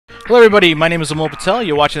Hello everybody, my name is Amol Patel.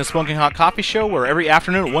 You're watching the Smoking Hot Coffee Show, where every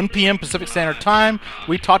afternoon at 1 p.m. Pacific Standard Time,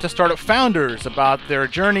 we talk to startup founders about their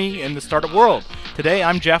journey in the startup world. Today,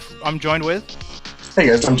 I'm Jeff. I'm joined with... Hey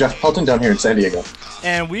guys, I'm Jeff Pelton down here in San Diego.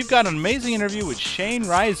 And we've got an amazing interview with Shane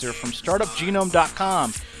Reiser from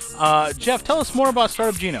StartupGenome.com. Jeff, tell us more about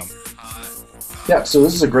StartupGenome. Yeah, so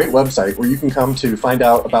this is a great website where you can come to find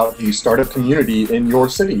out about the startup community in your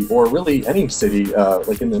city, or really any city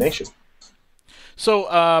like in the nation. So,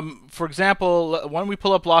 for example, why don't we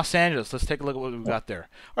pull up Los Angeles? Let's take a look at what we've got there.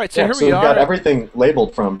 All right, so here we we've are. got everything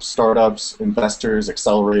labeled from startups, investors,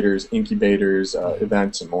 accelerators, incubators,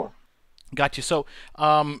 events, and more. Got you. So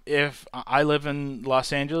if I live in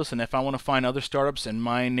Los Angeles and if I want to find other startups in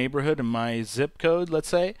my neighborhood, in my zip code, let's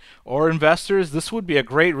say, or investors, this would be a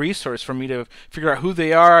great resource for me to figure out who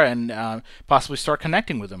they are and possibly start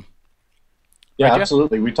connecting with them. Yeah, right,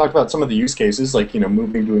 absolutely. We talked about some of the use cases, like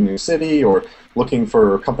moving to a new city, or looking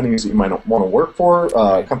for companies that you might want to work for,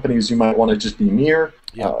 companies you might want to just be near,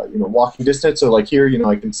 walking distance. So, like here,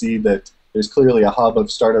 I can see that there's clearly a hub of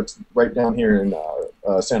startups right down here in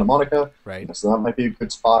Santa Monica. Right. So that might be a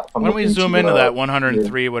good spot. Why don't we zoom into that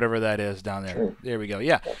 103, whatever that is down there? Sure. There we go.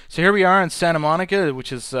 Yeah. So here we are in Santa Monica,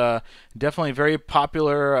 which is definitely a very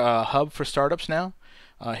popular hub for startups now.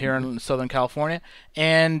 Here in Southern California,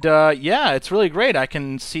 and yeah, it's really great. I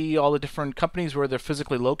can see all the different companies where they're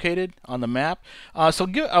physically located on the map.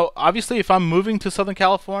 Obviously, if I'm moving to Southern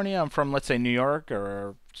California, I'm from, let's say, New York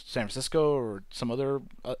or San Francisco or some other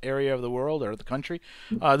area of the world or the country.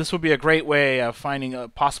 This would be a great way of finding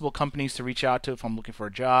possible companies to reach out to if I'm looking for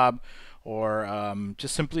a job, or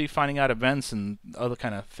just simply finding out events and other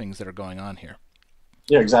kind of things that are going on here.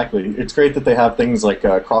 Yeah, exactly. It's great that they have things like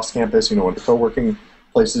cross-campus, and the co-working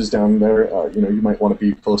places down there. You might want to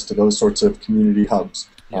be close to those sorts of community hubs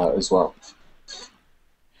as well.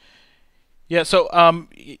 Yeah, so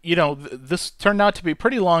this turned out to be a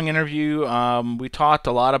pretty long interview. We talked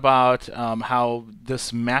a lot about how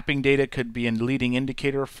this mapping data could be a leading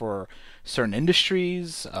indicator for certain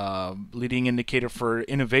industries, leading indicator for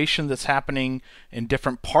innovation that's happening in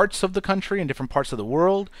different parts of the country and different parts of the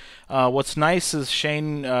world. What's nice is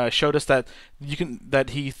Shane showed us that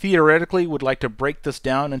he theoretically would like to break this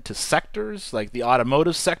down into sectors, like the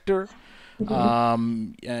automotive sector. I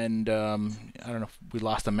don't know if we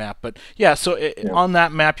lost the map, but yeah, so on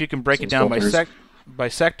that map you can break it down by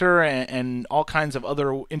sector and all kinds of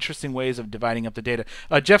other interesting ways of dividing up the data.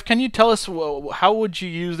 Jeff, can you tell us how would you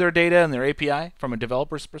use their data and their API from a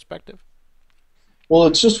developer's perspective? Well,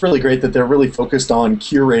 it's just really great that they're really focused on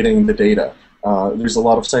curating the data. There's a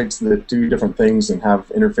lot of sites that do different things and have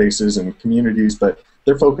interfaces and communities, but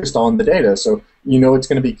they're focused on the data, so it's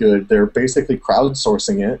going to be good. They're basically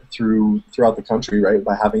crowdsourcing it throughout the country, right?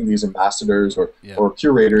 By having these ambassadors or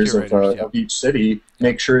curators of each city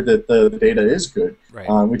make sure that the data is good. Right.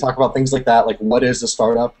 We talk about things like that, like what is a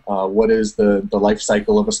startup? What is the life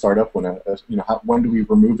cycle of a startup? When when do we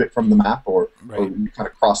remove it from the map, or we kind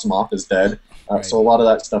of cross them off as dead? So a lot of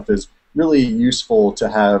that stuff is really useful to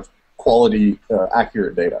have quality,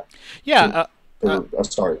 accurate data. Yeah. A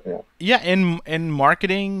start, in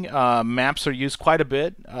marketing, maps are used quite a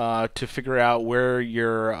bit to figure out where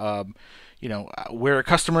your where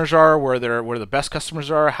customers are, where the best customers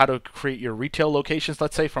are, how to create your retail locations.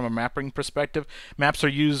 Let's say from a mapping perspective, maps are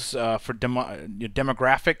used for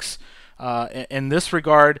demographics. In this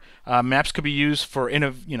regard, maps could be used for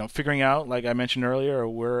figuring out, like I mentioned earlier,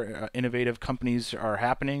 where innovative companies are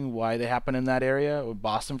happening, why they happen in that area.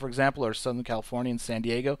 Boston, for example, or Southern California and San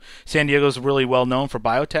Diego. San Diego is really well known for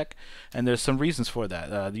biotech, and there's some reasons for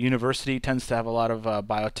that. The university tends to have a lot of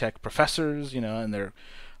biotech professors, and they're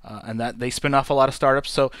and that they spin off a lot of startups.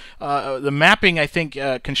 So the mapping, I think,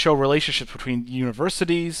 can show relationships between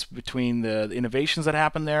universities, between the innovations that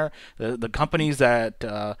happen there, the companies that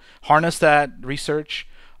harness that research.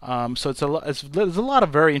 So there's a lot of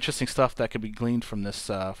very interesting stuff that could be gleaned from this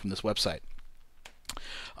website.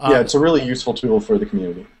 Yeah, it's a really useful tool for the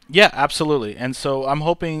community. Yeah, absolutely. And so I'm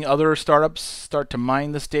hoping other startups start to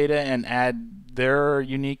mine this data and add their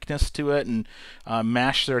uniqueness to it and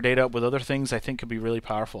mash their data up with other things. I think could be really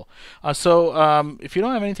powerful. So if you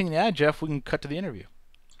don't have anything to add, Jeff, we can cut to the interview.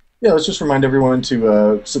 Yeah, let's just remind everyone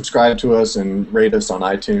to subscribe to us and rate us on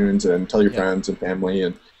iTunes, and tell your friends and family,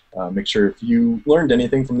 and make sure if you learned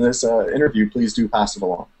anything from this interview, please do pass it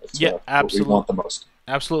along. That's absolutely. what we want the most.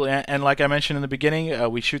 Absolutely, and like I mentioned in the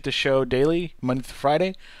beginning, we shoot the show daily, Monday through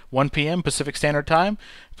Friday, 1 p.m. Pacific Standard Time.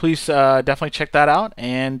 Please definitely check that out,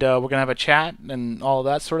 and we're going to have a chat and all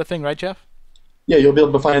that sort of thing, right, Jeff? Yeah, you'll be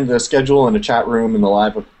able to find the schedule and a chat room and the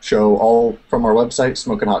live show all from our website,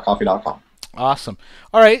 smokinghotcoffee.com. Awesome.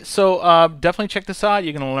 All right, so definitely check this out.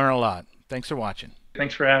 You're going to learn a lot. Thanks for watching.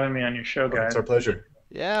 Thanks for having me on your show, Oh, it's guys. our pleasure.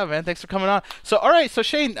 Yeah, man. Thanks for coming on. So, all right. So,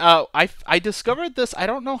 Shane, I discovered this. I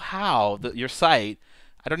don't know how your site.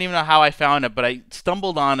 I don't even know how I found it, but I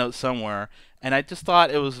stumbled on it somewhere, and I just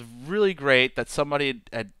thought it was really great that somebody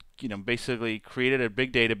had basically created a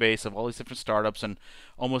big database of all these different startups and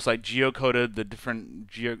almost like geocoded the different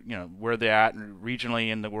where they're at and regionally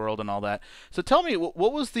in the world and all that. So, tell me,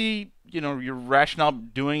 what was the your rationale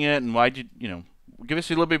doing it, and why'd you give us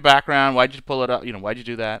a little bit of background? Why'd you pull it up? Why'd you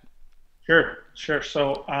do that? Sure, sure.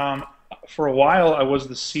 So, for a while, I was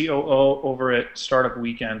the COO over at Startup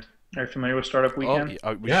Weekend. Are you familiar with Startup Oh, Weekend?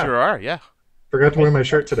 we Yeah. sure are. Yeah. Forgot to wear my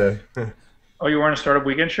shirt today. Oh, you wearing a Startup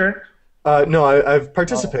Weekend shirt? No, I've Oh,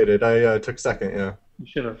 participated. I took second, yeah. you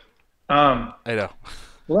should have. Um, I know.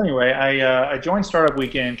 well, anyway, I joined Startup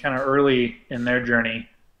Weekend kind of early in their journey,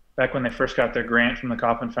 back when they first got their grant from the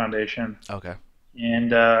Kauffman Foundation, Okay.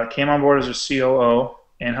 and came on board as a COO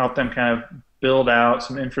and helped them kind of build out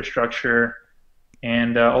some infrastructure.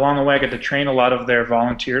 And along the way, I got to train a lot of their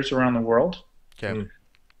volunteers around the world Okay. Mm.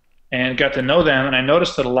 and got to know them. And I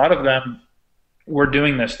noticed that a lot of them were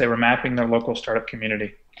doing this. They were mapping their local startup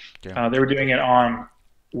community. Okay. They were doing it on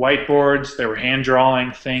whiteboards. They were hand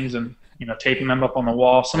drawing things and taping them up on the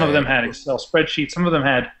wall. Some of Right. them had Excel spreadsheets. Some of them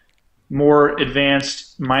had more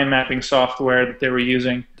advanced mind mapping software that they were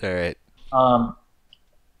using. All right. Um,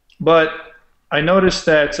 but I noticed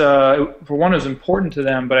that for one, it was important to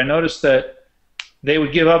them. But I noticed that they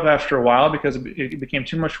would give up after a while because it became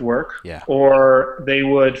too much work, Yeah. or they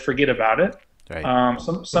would forget about it. Right.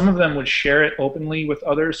 Some of them would share it openly with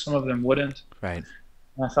others. Some of them wouldn't. Right.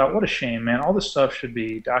 And I thought, what a shame, man. All this stuff should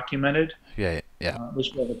be documented. Yeah. Yeah. They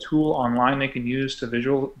should have a tool online they can use to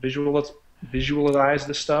visualize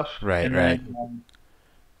this stuff. Right. And Right. then,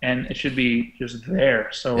 and it should be just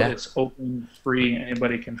there, so Yeah. it's open, free,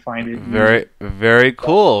 anybody can find it. Very, very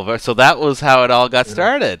cool. So that was how it all got Yeah.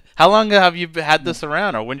 started. How long have you had this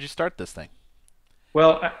around, or when did you start this thing?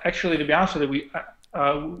 Well, actually, to be honest with you,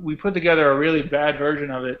 we put together a really bad version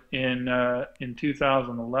of it in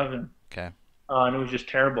 2011, Okay. and it was just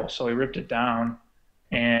terrible. So we ripped it down,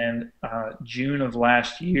 and June of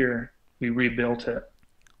last year we rebuilt it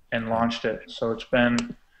and launched it. So it's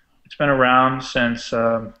been around since it's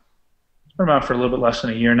been around for a little bit less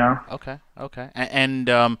than a year now. Okay. Okay. And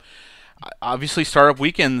obviously, Startup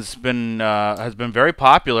Weekend's been has been very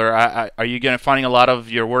popular. Are you finding a lot of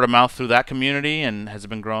your word of mouth through that community, and has it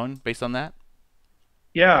been growing based on that?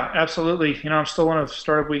 Yeah, absolutely. I'm still one of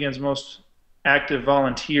Startup Weekend's most active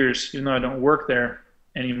volunteers, even though I don't work there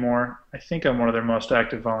anymore. I think I'm one of their most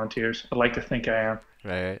active volunteers. I'd like to think I am.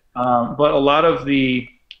 Right. But a lot of the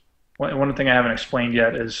one thing I haven't explained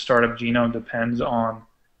yet is Startup Genome depends on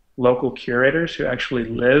local curators who actually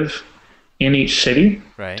live in each city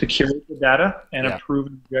Right. to curate the data and Yeah. approve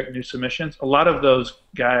and reject new submissions. A lot of those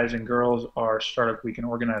guys and girls are Startup Weekend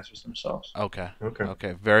organizers themselves. Okay. Okay.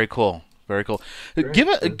 Okay. Very cool. Very cool. Great.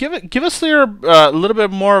 Give us your a little bit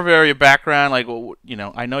more of your background. Like,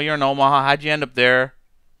 I know you're in Omaha. How'd you end up there?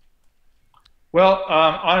 Well,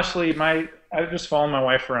 honestly, I've just followed my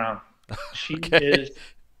wife around. She Okay. is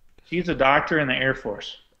she's a doctor in the Air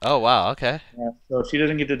Force. Oh wow. Okay. Yeah, so she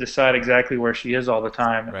doesn't get to decide exactly where she is all the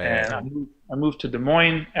time. Right. And I moved to Des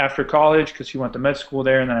Moines after college because she went to med school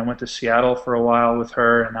there, and then I went to Seattle for a while with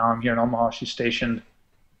her, and now I'm here in Omaha. She's stationed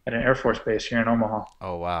at an Air Force base here in Omaha.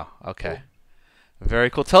 Oh wow. Okay. Very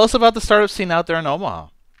cool. Tell us about the startup scene out there in Omaha.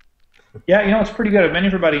 Yeah, it's pretty good. I've been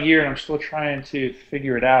here for about a year, and I'm still trying to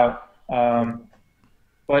figure it out.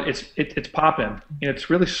 But it's popping. It's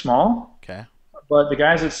really small, Okay. but the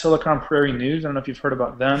guys at Silicon Prairie News, I don't know if you've heard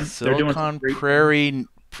about them. They're doing some Silicon great. Prairie,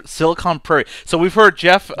 Silicon Prairie. So we've heard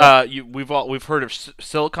Jeff. We've heard of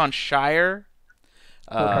Silicon Shire.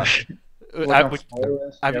 Uh, I, Silicon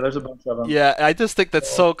Wireless. I, Yeah, there's a bunch of them. yeah, I just think that's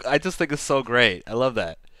so. I just think it's so great. I love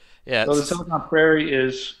that. Yeah. So the Silicon Prairie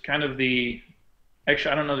is kind of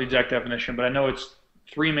actually, I don't know the exact definition, but I know it's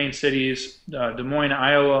three main cities: Des Moines,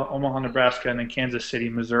 Iowa; Omaha, Nebraska; and then Kansas City,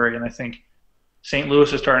 Missouri. And I think St.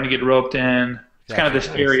 Louis is starting to get roped in. It's kind of this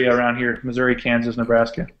Nice. area around here: Missouri, Kansas,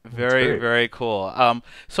 Nebraska. Very, great. very cool.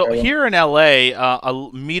 So Very well. here in LA,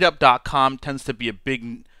 Meetup.com tends to be a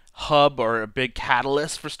big hub or a big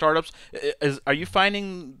catalyst for startups. Are you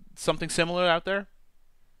finding something similar out there?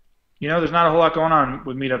 There's not a whole lot going on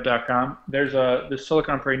with Meetup.com. There's the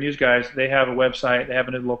Silicon Prairie News guys. They have a website. They have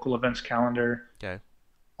a local events calendar. Okay.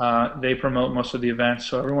 They promote most of the events,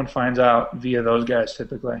 so everyone finds out via those guys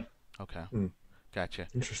typically. Okay. Hmm. Gotcha.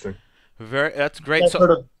 Interesting. That's great. Have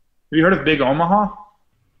So you heard of Big Omaha?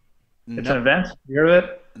 It's an no, event. You heard of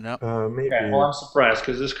it? No. Okay, well, Maybe. I'm surprised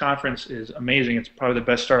because this conference is amazing. It's probably the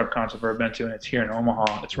best startup conference I've ever been to, and it's here in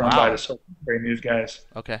Omaha. It's run by the Wow. Silicon Valley News guys.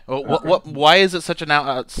 Okay. Well, Okay. why is it such an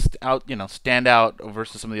stand out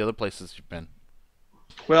versus some of the other places you've been?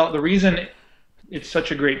 Well, the reason it's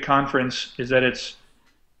such a great conference is that it's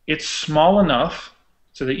small enough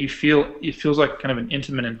so that it feels like kind of an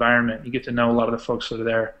intimate environment. You get to know a lot of the folks that are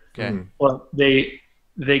there. Okay. Well, they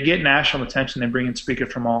get national attention. They bring in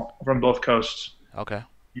speakers from both coasts, Okay.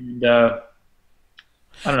 and I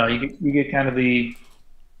don't know. You get kind of the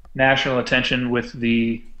national attention with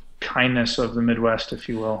the kindness of the Midwest, if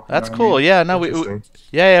you will. You know That's what I cool. mean? Yeah. No.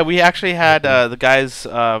 Interesting. We actually had the guys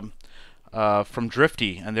from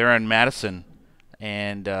Drifty, and they're in Madison,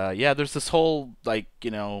 and yeah, there's this whole like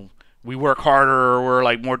we work harder, we're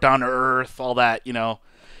like more down to earth, all that.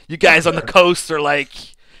 You guys on the coast are like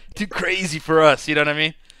too crazy for us. You know what I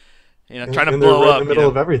mean? Trying to And they're blow right in up. the middle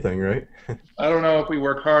of everything, right? I don't know if we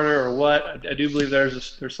work harder or what. I do believe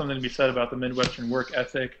there's something to be said about the Midwestern work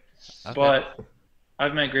ethic, Okay. but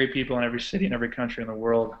I've met great people in every city and every country in the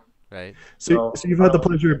world. Right. So you've had the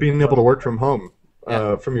pleasure of being able to work from home,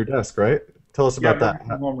 Yeah. from your desk, right? Tell us Yeah, about I'm that. working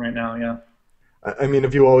from home right now. Yeah. I mean,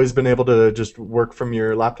 have you always been able to just work from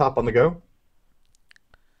your laptop on the go?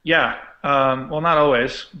 Yeah. Well, not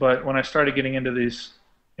always, but when I started getting into this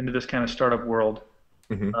kind of startup world,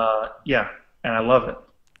 Hmm. yeah, and I love it.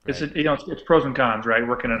 Right. It's pros and cons, right?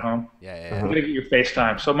 Working at home. Yeah. Yeah. You Yeah. Uh-huh. gotta get your face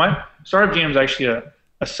time. So my startup Genome is actually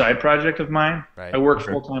a side project of mine. Right. I work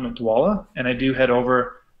Okay. full time at Dwala, and I do head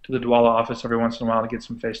over to the Dwala office every once in a while to get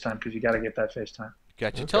some face time because you got to get that face time.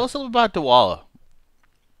 Gotcha. Okay. Tell us a little about Dwala.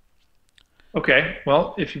 Okay,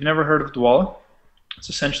 well, if you've never heard of Dwala, it's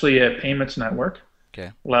essentially a payments network.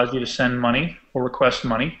 Okay. Allows you to send money or request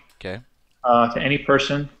money Okay. to any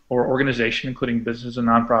person or organization, including businesses and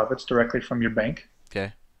nonprofits, directly from your bank.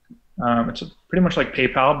 Okay. It's pretty much like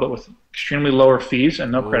PayPal, but with extremely lower fees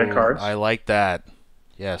and no credit Ooh, cards. I like that.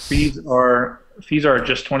 Yes. Fees are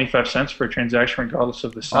just 25 cents for a transaction, regardless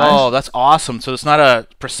of the size. Oh, that's awesome. So it's not a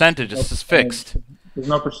percentage; No it's just percentage. fixed. There's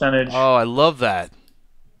no percentage. Oh, I love that.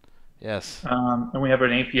 Yes. And we have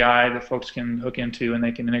an API that folks can hook into, and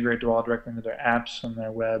they can integrate Dwala directly into their apps and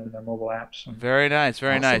their web and their mobile apps. And Very nice.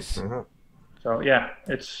 Very Awesome. nice. Uh-huh. so yeah,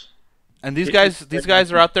 it's And these It- guys, it's- these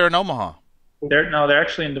guys are out there in Omaha. they're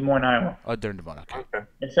actually in Des Moines, Iowa. Oh, they're in Devon. Okay. Okay.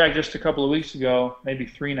 In fact, just a couple of weeks ago, maybe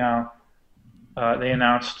three now, they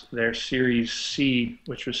announced their Series C,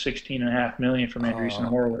 which was 16.5 million from Andreessen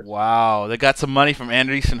Horowitz. Wow, they got some money from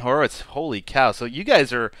Andreessen Horowitz. Holy cow! So you guys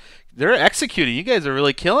they're executing. You guys are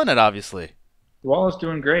really killing it, obviously. Dwala's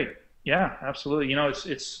doing great. Yeah, absolutely.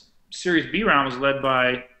 It's Series B round was led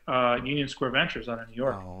by Union Square Ventures out of New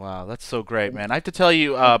York. Oh wow, that's so great, man. I have to tell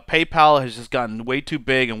you, PayPal has just gotten way too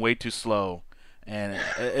big and way too slow, and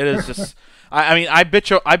it is just. I mean, I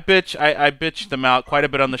bitch them out quite a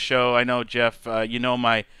bit on the show. I know, Jeff. I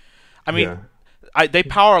mean, Yeah. they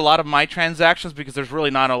power a lot of my transactions because there's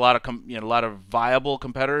really not a lot of a lot of viable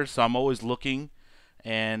competitors. So I'm always looking,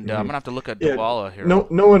 and I'm gonna have to look at Yeah, Dwala here.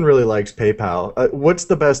 no one really likes PayPal. What's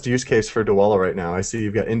the best use case for Dwala right now? I see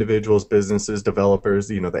you've got individuals, businesses, developers,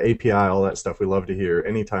 the API, all that stuff. We love to hear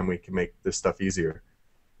anytime we can make this stuff easier.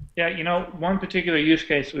 Yeah, one particular use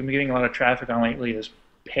case we've been getting a lot of traffic on lately is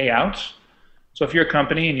payouts. So if you're a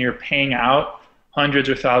company and you're paying out hundreds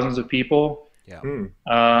or thousands of people, Yeah.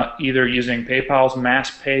 either using PayPal's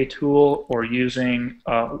Mass Pay tool or using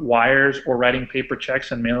wires or writing paper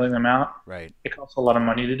checks and mailing them out, Right. it costs a lot of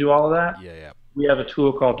money to do all of that. Yeah. Yeah. We have a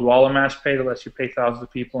tool called Dwala Mass Pay that lets you pay thousands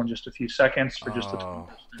of people in just a few seconds for just a 20%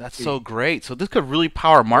 That's fee. so great. So this could really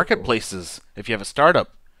power marketplaces if you have a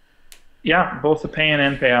startup. Yeah, both the pay in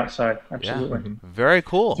and payout side. Absolutely. Very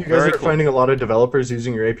cool. So you guys Very are cool. finding a lot of developers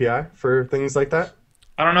using your API for things like that?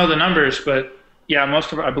 I don't know the numbers, but yeah,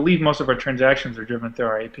 I believe most of our transactions are driven through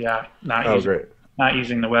our API, Oh, great. not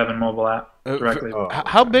using the web and mobile app directly. Oh,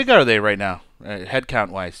 How big are they right now, headcount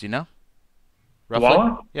wise? Do you know? Roughly?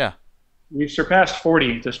 Dwala? Yeah. We've surpassed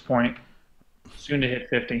 40 at this point, soon to hit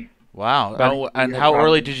 50. Wow. About And yeah, how probably.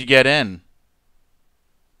 early did you get in?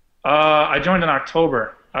 I joined in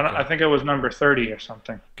October. I think I was number 30 or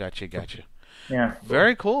something. Gotcha. Yeah.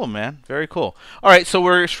 Very cool, man. Very cool. All right, so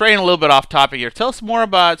we're straying a little bit off topic here. Tell us more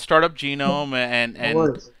about Startup Genome and No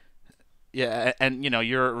worries. yeah, and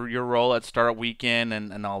your role at Startup Weekend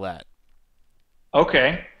and all that.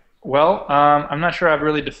 Okay. Well, I'm not sure I've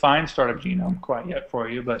really defined Startup Genome quite yet for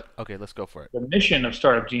you, but Okay, let's go for it. the mission of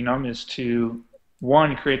Startup Genome is to,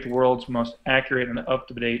 one, create the world's most accurate and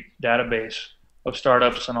up-to-date database of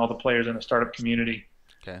startups and all the players in the startup community.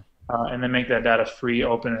 Okay. And then make that data free,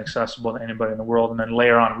 open, and accessible to anybody in the world, and then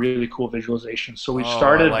layer on really cool visualizations. So we've Oh,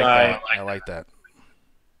 started I like by that. I like that.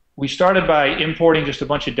 we started by importing just a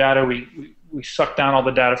bunch of data. We sucked down all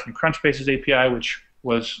the data from Crunchbase's API, which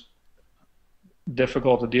was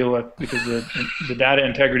difficult to deal with because the data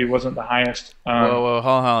integrity wasn't the highest. Whoa, hold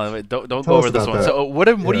on. Wait, don't go Tell us over this about one. that. So what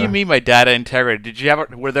do Yeah. you mean by data integrity? Did you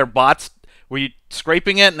have were there bots? Were you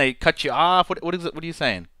scraping it and they cut you off? What is it? What are you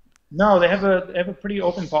saying? No, they have a pretty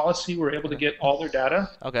open policy. We're able to get all their data.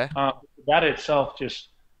 Okay. The data itself just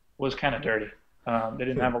was kind of dirty. They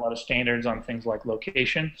didn't have a lot of standards on things like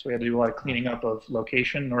location, so we had to do a lot of cleaning up of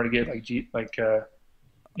location in order to get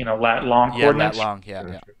lat long coordinates. That long.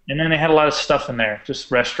 Yeah. And then they had a lot of stuff in there,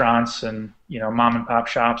 just restaurants and mom and pop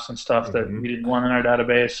shops and stuff that we didn't want in our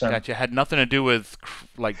database. And Gotcha. Had nothing to do with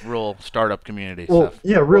like real startup community Well, stuff.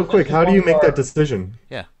 yeah, real quick, how do you make that decision?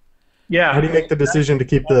 Yeah. yeah, How do you make the decision to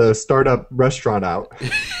keep the startup restaurant out?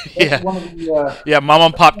 Yeah. one of the, Yeah. Mom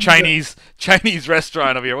and pop Chinese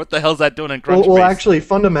restaurant over here. What the hell's that doing in Crunchbase? Well, actually,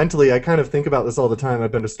 fundamentally, I kind of think about this all the time.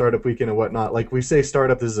 I've been to Startup Weekend and whatnot. Like, we say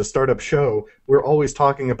startup is a startup show. We're always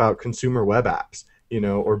talking about consumer web apps,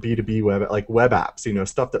 or B2B web apps,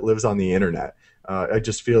 stuff that lives on the internet. I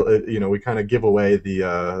just feel, we kind of give away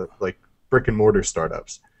the, brick and mortar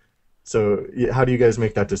startups. So how do you guys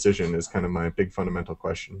make that decision is kind of my big fundamental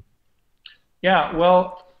question. Yeah,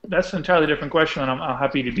 well, that's an entirely different question, and I'm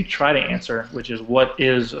happy to try to answer, which is what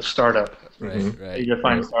is a startup? Right. How do you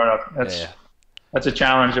define a startup? Yeah. That's a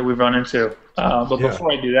challenge that we've run into. But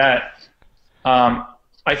before I do that,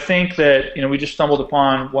 I think that we just stumbled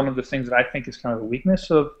upon one of the things that I think is kind of the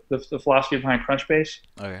weakness of the philosophy behind Crunchbase,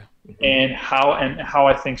 Okay. and how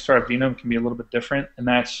I think StartupGenome can be a little bit different, and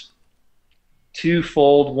that's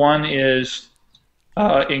twofold. One is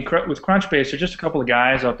with Crunchbase, there's just a couple of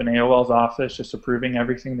guys up in AOL's office just approving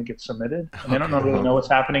everything that gets submitted, and they don't really know what's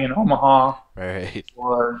happening in Omaha Right.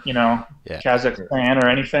 or Kazakhstan or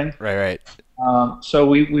anything. Right. So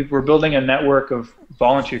we're building a network of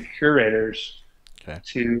volunteer curators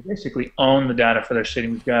to basically own the data for their city.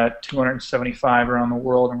 We've got 275 around the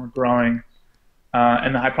world, and we're growing.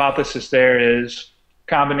 And the hypothesis there is a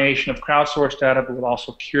combination of crowdsourced data, but with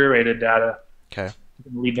also curated data. Okay.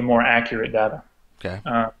 To lead to more accurate data. Okay.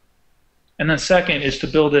 And then second is to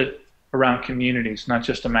build it around communities, not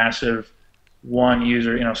just a massive one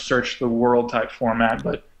user, search the world type format,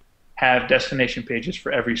 but have destination pages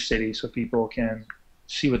for every city so people can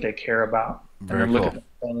see what they care about and then look at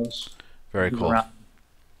themselves. Very cool. Around.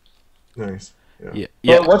 Nice. Yeah.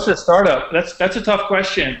 Well, what's a startup? That's a tough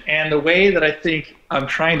question, and the way that I think I'm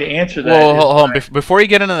trying to answer that. Well, hold on. Before you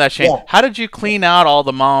get into that, Shane, Yeah. how did you clean out all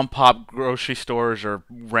the mom and pop grocery stores or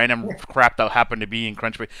random crap that happened to be in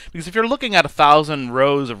Crunchbase? Because if you're looking at 1,000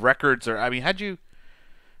 rows of records, how'd you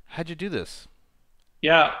do this?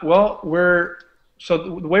 Yeah. Well,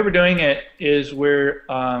 the way we're doing it is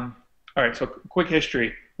all right. So quick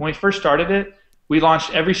history. When we first started it, we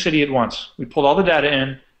launched every city at once. We pulled all the data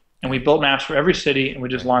in, and we built maps for every city, and we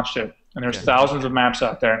just launched it. And there's thousands of maps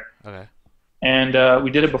out there. Okay. And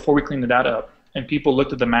we did it before we cleaned the data up. And people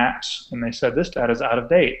looked at the maps, and they said, this data is out of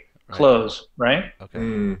date. Close, right?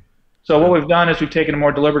 Okay. So what we've done is we've taken a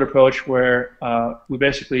more deliberate approach where we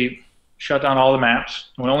basically shut down all the maps.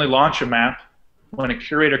 And we only launch a map when a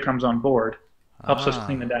curator comes on board, helps us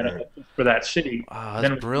clean the data up for that city.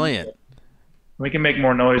 That's brilliant. We can make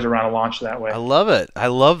more noise around a launch that way. I love it. I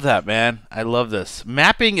love that, man. I love this.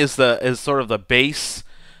 Mapping is sort of the base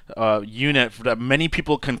unit that many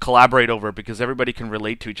people can collaborate over because everybody can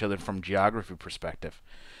relate to each other from geography perspective.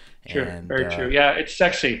 True. And, Very true. Yeah, it's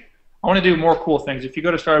sexy. I want to do more cool things. If you go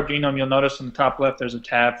to StartupGenome, you'll notice in the top left there's a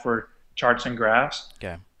tab for charts and graphs.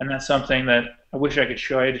 Okay. And that's something that I wish I could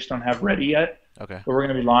show you, I just don't have ready yet. Okay. But we're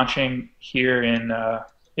going to be launching here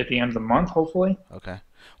at the end of the month, hopefully. Okay.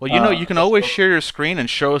 Well, you can always share your screen and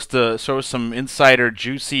show us some insider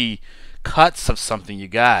juicy cuts of something you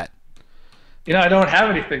got. I don't have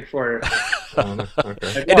anything for it. Okay.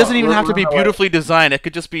 It doesn't even have to be beautifully designed. It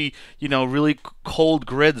could just be, really cold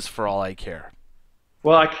grids for all I care.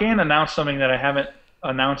 Well, I can announce something that I haven't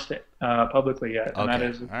announced it publicly yet. And that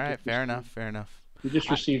is, all right. Fair enough. We just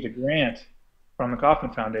received a grant from the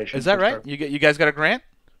Kauffman Foundation. Is that right? You guys got a grant?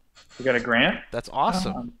 We got a grant. That's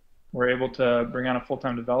awesome. We're able to bring on a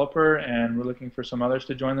full-time developer, and we're looking for some others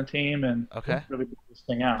to join the team and really build this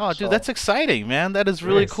thing out. Oh, dude, that's exciting, man. That is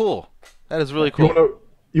really cool. That is really cool.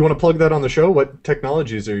 You want to plug that on the show? What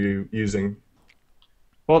technologies are you using?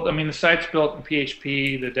 Well, I mean, the site's built in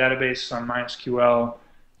PHP, the database is on MySQL,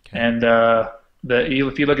 and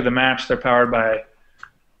if you look at the maps, they're powered by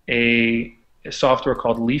a software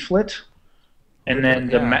called Leaflet. And then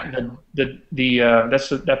that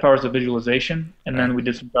powers the visualization, and then we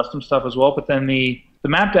did some custom stuff as well. But then the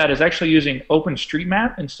map data is actually using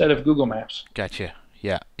OpenStreetMap instead of Google Maps. Gotcha.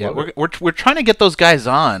 Yeah, yeah. Love it. We're trying to get those guys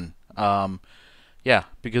on. Yeah,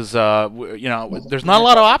 because you know, there's not a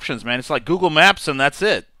lot of options, man. It's like Google Maps and that's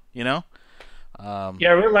it. You know. Yeah,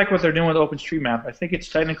 I really like what they're doing with OpenStreetMap. I think it's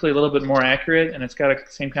technically a little bit more accurate, and it's got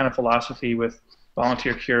the same kind of philosophy with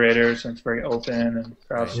volunteer curators, and it's very open and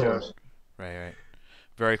crowdsourced. Right.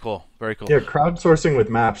 Very cool. Very cool. Yeah, crowdsourcing with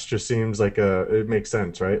maps just seems like it makes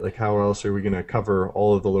sense, right? Like, how else are we going to cover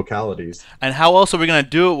all of the localities? And how else are we going to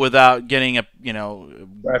do it without getting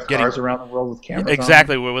Drive cars around the world with cameras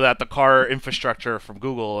exactly on. without the car infrastructure from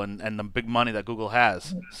Google and the big money that Google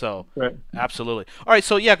has. So Right. absolutely. All right.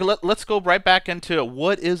 So yeah, let's go right back into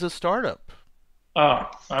what is a startup.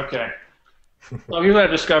 Oh, okay. Well, here's what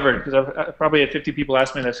I've discovered, because I've probably had 50 people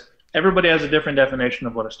ask me this. Everybody has a different definition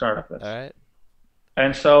of what a startup is. All right.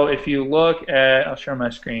 And so if you look at, I'll share my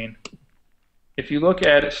screen. If you look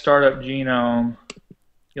at StartupGenome,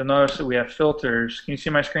 you'll notice that we have filters. Can you see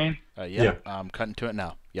my screen? Yeah. I'm cutting to it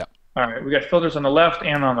now. Yep. All right, we got filters on the left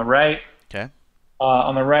and on the right. Okay.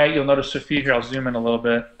 On the right, you'll notice a few here. I'll zoom in a little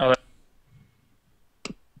bit.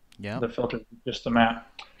 Yeah. The filter, just the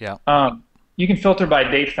map. Yeah. You can filter by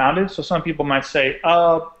date founded. So some people might say,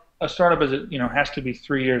 a startup is, has to be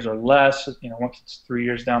 3 years or less. Once it's 3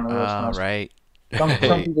 years down the road. Right. Some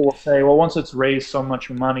people will say, well, once it's raised so much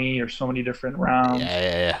money or so many different rounds,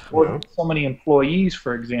 Yeah. or so many employees,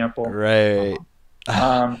 for example. Right.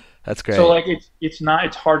 That's great. So like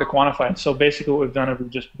it's hard to quantify it. So basically, what we've done is we've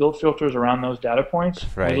just built filters around those data points.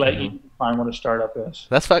 Right. We let you define what a startup is.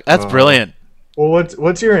 That's brilliant. Well,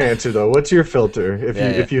 what's your answer though? What's your filter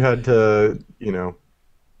if you had to,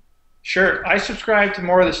 Sure. I subscribe to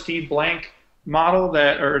more of the Steve Blank model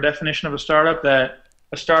or definition of a startup, that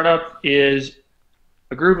a startup is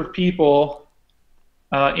a group of people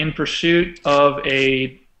in pursuit of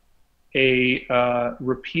a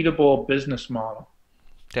repeatable business model.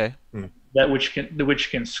 Okay. Which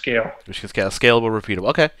can scale. Which can scale, scalable, repeatable.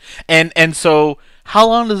 Okay. And so how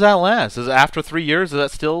long does that last? Is it after 3 years? Is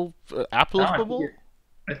that still applicable?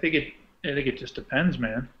 I think it just depends,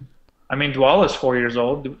 man. I mean, Dwala is 4 years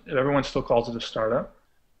old. Everyone still calls it a startup.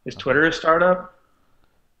 Is Twitter a startup?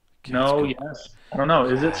 No. Yes. I don't know.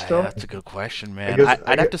 Is it still? That's a good question, man.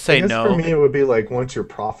 I'd have to say no. For me, it would be like once you're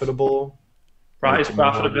profitable. Is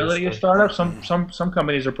profitability a startup? Some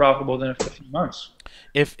companies are profitable within a few months.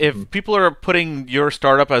 If people are putting your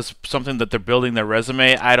startup as something that they're building their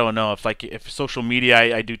resume, I don't know. If social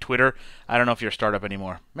media, I do Twitter, I don't know if you're a startup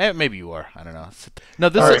anymore. Maybe you are. I don't know. No,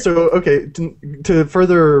 this All right, is so okay, to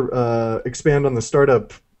further expand on the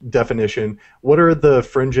startup definition, what are the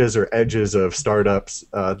fringes or edges of startups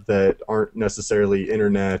that aren't necessarily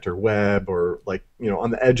internet or web or on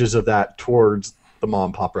the edges of that towards the mom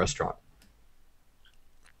and pop restaurant?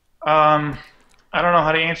 I don't know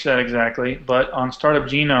how to answer that exactly, but on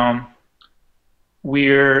StartupGenome,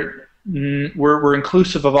 we're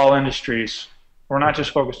inclusive of all industries. We're not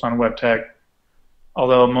just focused on web tech,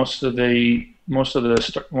 although most of the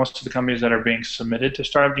companies that are being submitted to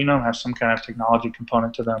StartupGenome have some kind of technology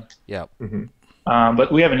component to them. yeah.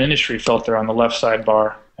 But we have an industry filter on the left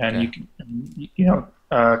sidebar, and you can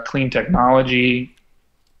clean technology,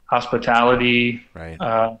 hospitality, Right.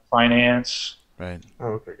 Finance. Right.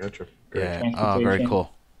 Oh, okay, gotcha. Great. Yeah. Oh, very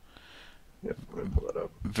cool. Yeah, let me pull that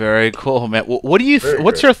up. Very cool, man. What do you? Very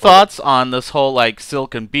What's great. your thoughts on this whole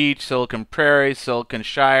Silicon Beach, Silicon Prairie, Silicon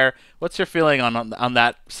Shire? What's your feeling on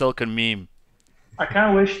that Silicon meme? I kind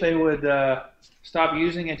of wish they would stop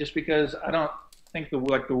using it, just because I don't think the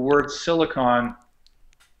word silicon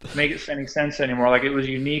makes any sense anymore. Like, it was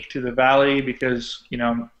unique to the Valley because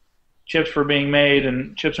chips were being made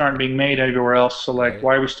and chips aren't being made everywhere else. So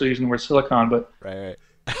why are we still using the word silicon? But Right.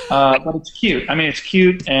 but it's cute. I mean, it's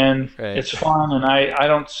cute and Right. it's fun, and I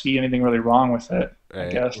don't see anything really wrong with it. I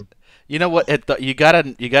Right. guess. You know what? You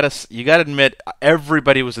gotta admit,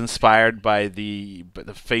 everybody was inspired by the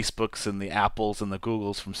Facebooks and the Apples and the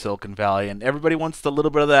Googles from Silicon Valley, and everybody wants a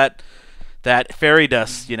little bit of that fairy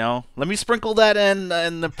dust. Let me sprinkle that in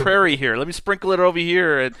the prairie here. Let me sprinkle it over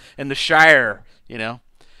here in the Shire.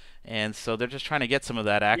 And so they're just trying to get some of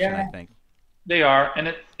that action, Yeah. I think. They are,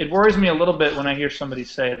 and it worries me a little bit when I hear somebody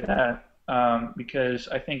say that, because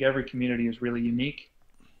I think every community is really unique.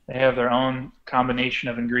 They have their own combination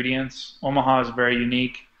of ingredients. Omaha is very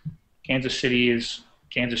unique. Kansas City is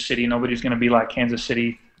Kansas City. Nobody's going to be like Kansas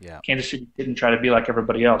City. Yeah. Kansas City didn't try to be like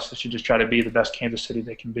everybody else. They should just try to be the best Kansas City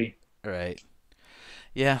they can be. Right.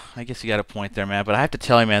 Yeah, I guess you got a point there, man. But I have to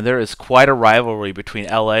tell you, man, there is quite a rivalry between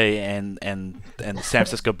L.A. and the San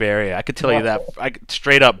Francisco Bay Area. I could tell you that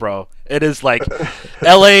straight up, bro. It is like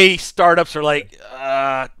L.A. startups are like,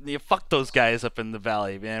 fuck those guys up in the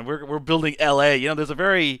valley, man. We're building L.A. There's a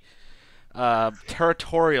very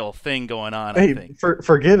territorial thing going on, I Hey, think.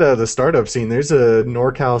 forget the startup scene. There's a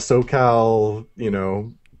NorCal, SoCal,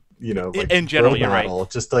 like In bro general, you're right. battle.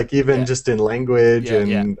 Just like even Yeah, just in language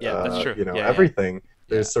and yeah. That's true. Yeah, everything. yeah,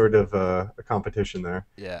 There's sort of a competition there.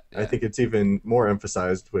 yeah, I yeah, think it's even more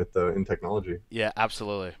emphasized with in technology. yeah.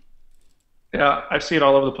 Absolutely. Yeah, I see it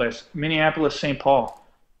all over the place. Minneapolis, St. Paul,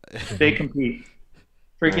 they compete.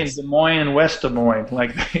 Freaking Nice. Des Moines and West Des Moines,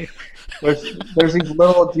 like there's these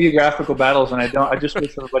little geographical battles, and I just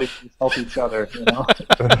wish everybody could just help each other, you know.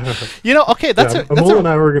 Okay, Yeah, Amul and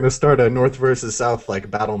I were gonna start a North versus South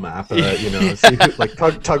like battle map. See who, like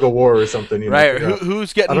tug of war or something. right. Figure out.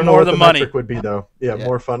 Who's I getting don't know more what of the the money? metric would be though. Yeah, Yeah,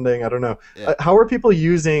 more funding. I don't know. yeah. How are people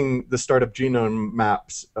using the startup genome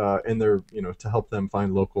maps in their to help them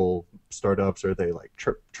find local startups? Are they like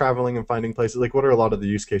traveling and finding places? Like, what are a lot of the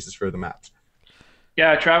use cases for the maps?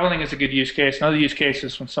 Yeah, traveling is a good use case. Another use case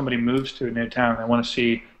is when somebody moves to a new town, they want to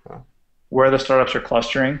see where the startups are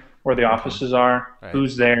clustering, where the offices are, Right.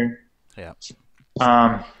 who's there. Yeah.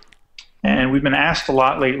 And we've been asked a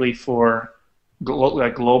lot lately for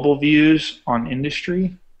global views on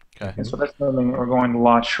industry. Okay. And so that's something we're going to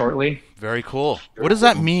launch shortly. Very cool. What does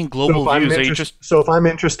that mean, global views? Are you just So if I'm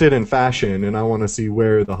interested in fashion and I want to see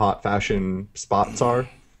where the hot fashion spots are,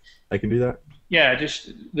 I can do that. Yeah,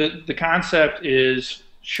 just the concept is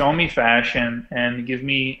show me fashion and give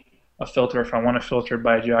me a filter if I want to filter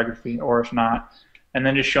by geography or if not. And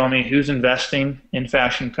then just show me who's investing in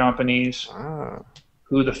fashion companies,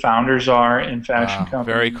 who the founders are in fashion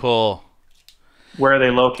companies. Very cool. Where are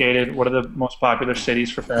they located? What are the most popular cities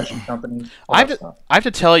for fashion companies? I have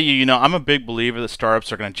to tell you, I'm a big believer that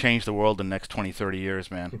startups are going to change the world in the next 20, 30 years,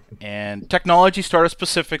 man. And technology startups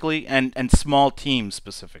specifically and small teams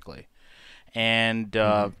specifically. And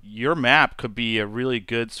your map could be a really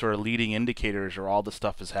good sort of leading indicators or all the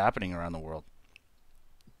stuff is happening around the world.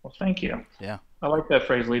 Well, thank you. Yeah. I like that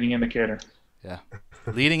phrase, leading indicator. Yeah.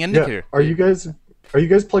 Leading indicator. Yeah. Are you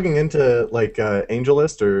guys plugging into like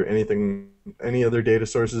AngelList or any other data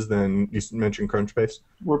sources than you mentioned Crunchbase?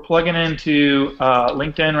 We're plugging into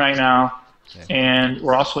LinkedIn right now, and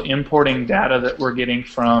we're also importing data that we're getting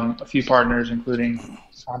from a few partners, including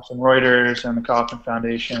Thomson Reuters and the Kauffman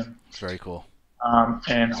Foundation. Very cool.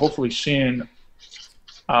 And hopefully soon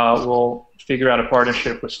we'll figure out a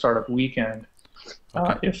partnership with Startup Weekend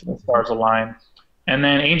if the stars align. And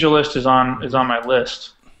then AngelList is on my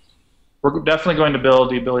list. We're definitely going to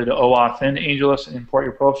build the ability to OAuth into AngelList and import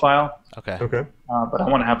your profile. Okay. But I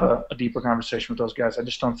want to have a deeper conversation with those guys. I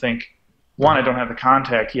just don't think, one, I don't have the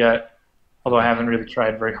contact yet, although I haven't really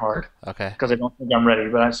tried very hard. Okay. Because I don't think I'm ready.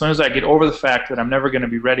 But as soon as I get over the fact that I'm never going to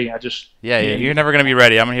be ready, I just... Yeah, you're never going to be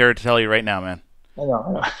ready. I'm here to tell you right now, man.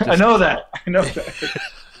 I know that.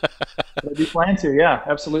 But I do plan to, yeah,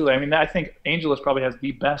 absolutely. I mean, I think AngelList probably has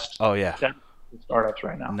the best startups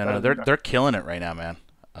right now. No, they're killing it right now, man.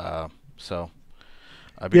 So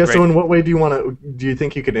yeah. So in what way do you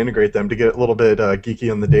think you could integrate them to get a little bit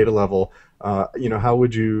geeky on the data level? How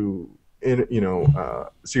would you, so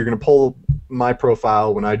you're going to pull my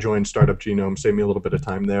profile when I join Startup Genome, save me a little bit of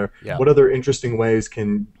time there. Yeah. What other interesting ways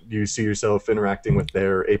can you see yourself interacting with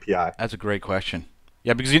their API? That's a great question.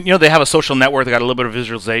 Yeah, because they have a social network. They got a little bit of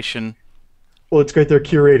visualization. Well, it's great. They're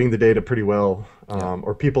curating the data pretty well,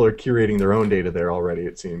 or people are curating their own data there already.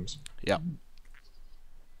 It seems. Yeah.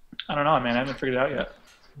 I don't know, man. I haven't figured it out yet.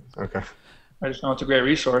 Okay. I just know it's a great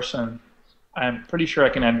resource, and I'm pretty sure I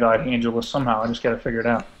can add value to AngelList somehow. I just got to figure it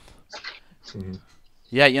out. Mm-hmm.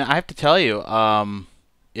 Yeah, I have to tell you,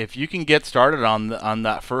 if you can get started on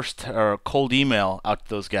that first cold email out to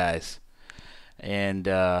those guys, and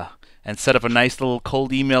set up a nice little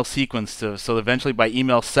cold email sequence so eventually by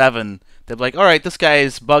email 7 they're like, all right, this guy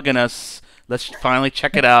is bugging us. Let's finally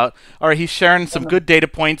check it out. All right, he's sharing some good data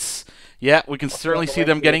points. Yeah, we can certainly see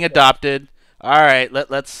them getting adopted. All right,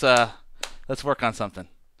 let's work on something.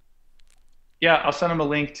 Yeah, I'll send them a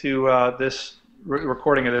link to this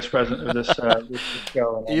recording of this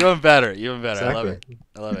show. Even better. Exactly.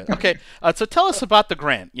 I love it. Okay, so tell us about the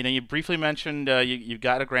grant. You briefly mentioned you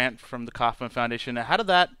got a grant from the Kauffman Foundation. How did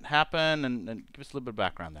that happen? And give us a little bit of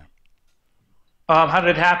background there. How did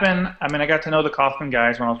it happen? I mean, I got to know the Kauffman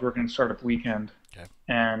guys when I was working at Startup Weekend. Okay.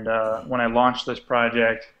 And when I launched this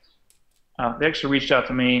project, they actually reached out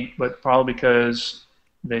to me, but probably because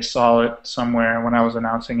they saw it somewhere when I was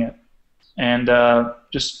announcing it, and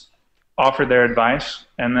just offered their advice.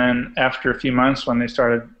 And then after a few months, when they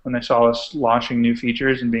saw us launching new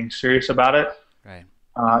features and being serious about it, right.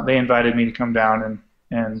 They invited me to come down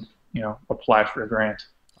and apply for a grant.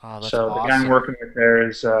 Oh, that's so awesome. The guy I'm working with there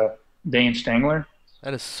is Dane Stengler.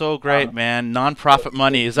 That is so great, man. Non-profit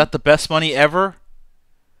money. Is that the best money ever?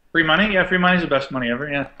 Free money? Yeah, free money is the best money ever.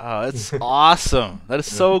 Yeah. Oh, it's awesome. That is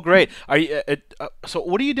so great. Are you? So,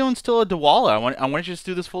 what are you doing still at Dwala? I want you to just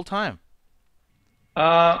do this full time.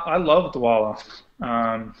 I love Dwala.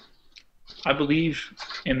 I believe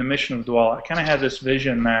in the mission of Dwala. I kind of had this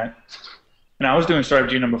vision that, and I was doing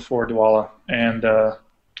StartupGenome before Dwala, and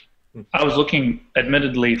I was looking,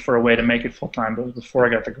 admittedly, for a way to make it full time, but it was before I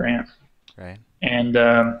got the grant. Right. And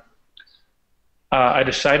I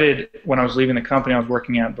decided when I was leaving the company I was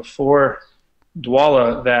working at before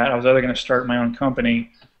Dwala that I was either going to start my own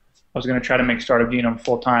company, I was going to try to make StartupGenome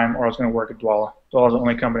full time, or I was going to work at Dwala. Dwala is the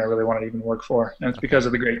only company I really wanted to even work for, and it's because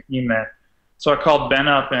of the great team there. So I called Ben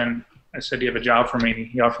up and I said, "Do you have a job for me?" And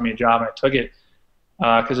he offered me a job, and I took it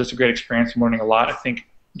because it's a great experience. I'm learning a lot. I think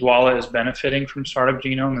Dwala is benefiting from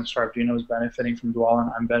StartupGenome, and StartupGenome is benefiting from Dwala,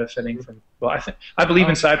 and I'm benefiting from. Well, I believe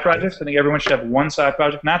in side projects. I think everyone should have one side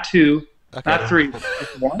project, not two, not three,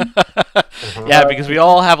 just one. Yeah, because we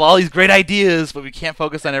all have all these great ideas, but we can't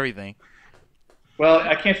focus on everything. Well,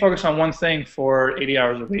 I can't focus on one thing for 80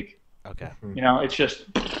 hours a week. Okay. You know, it's just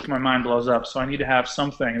my mind blows up. So I need to have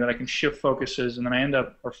something that I can shift focuses, and then I end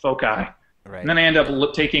up, or foci, Right. and then I end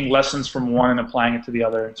up taking lessons from one and applying it to the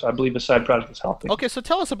other. So I believe a side project is healthy. Okay, so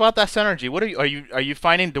tell us about that synergy. What are you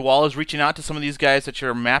finding Dwala is reaching out to some of these guys that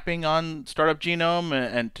you're mapping on StartupGenome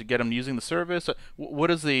and to get them using the service? What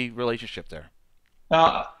is the relationship there?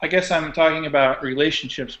 I guess I'm talking about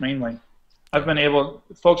relationships mainly. I've been able,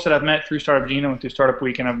 folks that I've met through StartupGenome and through Startup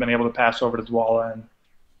Weekend, I've been able to pass over to Dwala,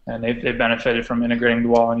 and they've benefited from integrating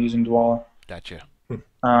Dwala and using Dwala. Gotcha.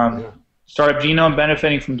 StartupGenome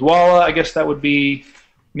benefiting from Dwala, I guess that would be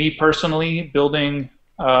me personally building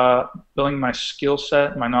my skill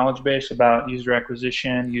set, my knowledge base about user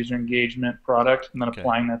acquisition, user engagement, product, and then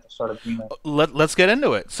applying that to StartupGenome. Let's get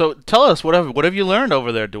into it. So tell us, what have you learned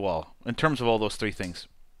over there at Dwala in terms of all those three things?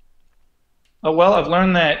 Well, I've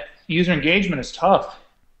learned that user engagement is tough.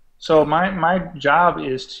 So my job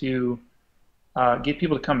is to get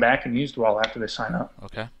people to come back and use Dwala after they sign up.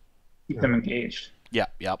 Okay. Keep them engaged. Yeah.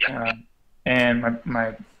 And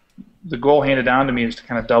the goal handed down to me is to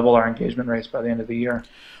kind of double our engagement rates by the end of the year.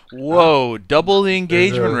 Whoa, double the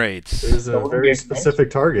engagement rates. There's a very specific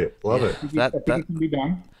target. Love it. I think it can be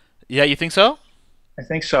done. Yeah, you think so? I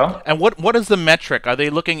think so. And what is the metric? Are they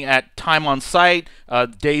looking at time on site,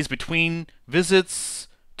 days between visits,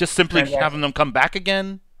 just simply having them come back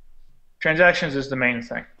again? Transactions is the main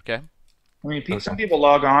thing. Okay. I mean, some people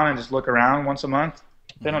log on and just look around once a month.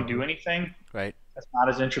 They don't do anything. Right. That's not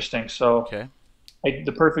as interesting. So okay.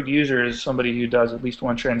 The perfect user is somebody who does at least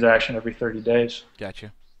one transaction every 30 days.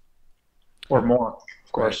 Gotcha. Or more,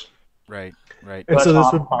 of course. Right. And so this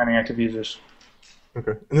would finding active users.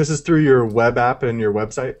 Okay. And this is through your web app and your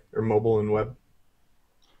website, or mobile and web?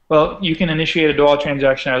 Well, you can initiate a Dwala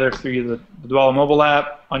transaction either through the Dwala mobile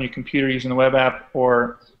app, on your computer using the web app,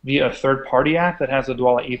 or via a third-party app that has the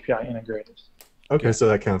Dwala API integrated. Okay, so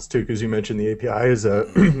that counts too, because you mentioned the API is a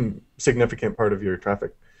significant part of your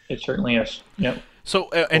traffic. It certainly is. Yep. So,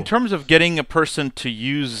 in terms of getting a person to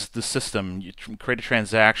use the system, you create a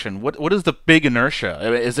transaction. What is the big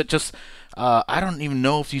inertia? Is it just I don't even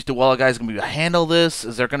know if these Dwala guys are going to be able to handle this?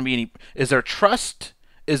 Is there going to be any? Is there trust?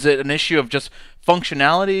 Is it an issue of just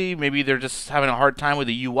functionality? Maybe they're just having a hard time with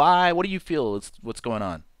the UI. What do you feel is what's going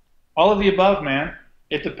on? All of the above, man.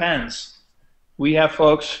 It depends. We have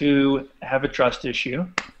folks who have a trust issue.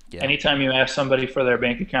 Yeah. Anytime you ask somebody for their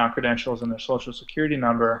bank account credentials and their social security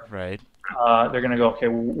number, right? They're going to go, okay,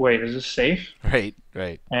 wait, is this safe? Right.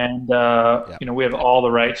 And we have all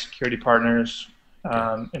the right security partners,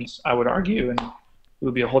 and I would argue, and it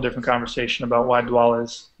would be a whole different conversation about why Dwala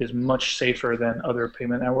is much safer than other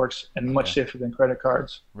payment networks and much safer than credit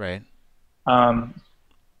cards. Right.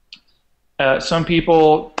 Some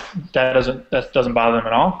people that doesn't bother them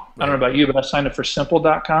at all. Right. I don't know about you, but I signed up for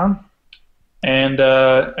Simple.com, and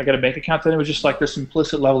I got a bank account. Then it was just like this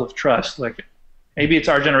implicit level of trust. Like maybe it's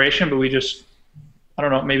our generation, but I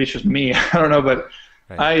don't know. Maybe it's just me. I don't know, but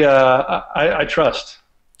right. I trust.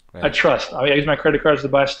 Right. I trust. I use my credit cards to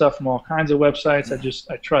buy stuff from all kinds of websites.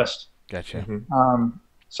 I trust. Gotcha. Mm-hmm.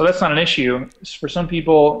 So that's not an issue. For some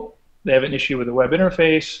people, they have an issue with the web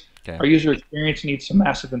interface. Okay. Our user experience needs some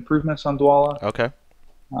massive improvements on Dwala. Okay.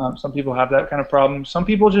 Some people have that kind of problem. Some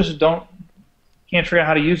people just can't figure out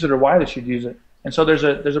how to use it or why they should use it. And so there's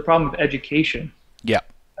a problem with education. Yeah.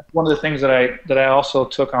 That's one of the things that I also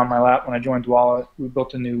took on my lap when I joined Dwala. We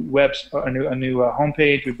built a new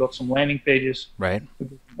homepage. We built some landing pages. Right.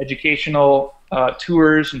 Educational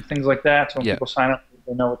tours and things like that. So when people sign up,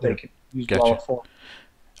 they know what they can use Dwala for.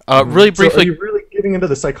 Really briefly. So are you really getting into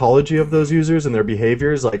the psychology of those users and their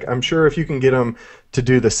behaviors? Like, I'm sure if you can get them to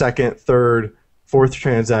do the second, third, fourth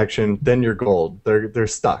transaction, then you're gold. They're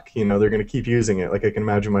stuck. You know, they're going to keep using it. Like I can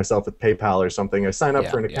imagine myself with PayPal or something. I sign up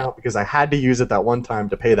for an account because I had to use it that one time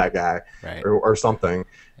to pay that guy or something.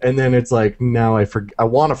 And then it's like, now I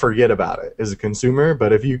want to forget about it as a consumer,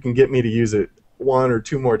 but if you can get me to use it one or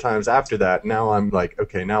two more times after that, now I'm like,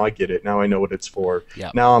 okay, now I get it. Now I know what it's for.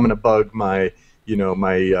 Yep. Now I'm going to bug my,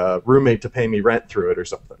 my roommate to pay me rent through it or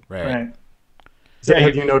something. Right. So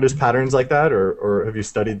have you noticed patterns like that, or have you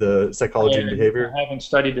studied the psychology and behavior? I haven't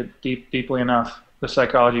studied it deeply enough, the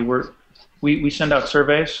psychology. We send out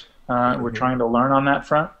surveys. We're trying to learn on that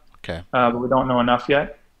front, but we don't know enough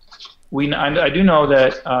yet. I do know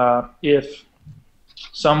that if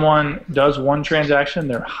someone does one transaction,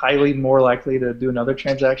 they're highly more likely to do another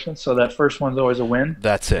transaction, so that first one's always a win.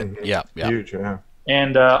 That's it. Yeah. Huge, yeah.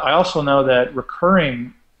 And I also know that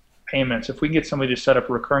recurring payments, if we can get somebody to set up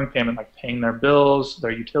a recurring payment, like paying their bills,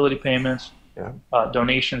 their utility payments,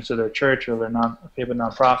 donations to their church or their favorite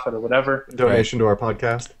nonprofit or whatever. Donation to our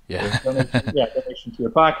podcast. Yeah. Donation to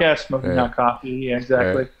your podcast, Smoking Hot Coffee. Yeah,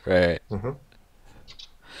 exactly. Right.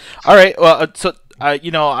 All right. Well, so I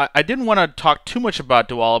didn't want to talk too much about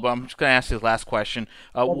Dwalla, but I'm just going to ask you the last question.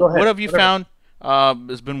 What have you found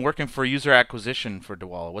has been working for user acquisition for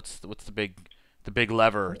Dwalla? What's the big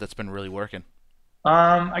lever that's been really working?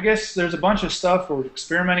 I guess there's a bunch of stuff we're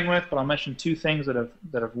experimenting with, but I'll mention two things that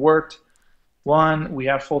have worked. One, we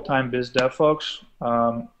have full-time biz dev folks.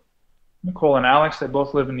 Nicole and Alex, they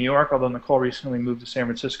both live in New York, although Nicole recently moved to San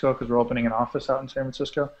Francisco because we're opening an office out in San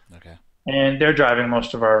Francisco. Okay. And they're driving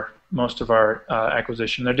most of our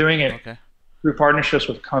acquisition. They're doing it through partnerships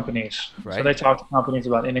with companies. Right. So they talk to companies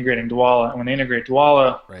about integrating Dwalla, and when they integrate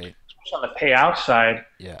Dwalla, especially on the payout side,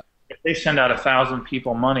 if they send out 1,000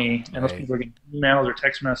 people money, and those people are getting emails or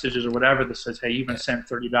text messages or whatever that says, "Hey, you've been sent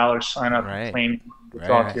 $30. Sign up and claim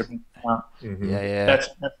withdraw to your bank account."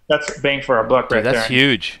 That's bang for our buck, Dude, right there. That's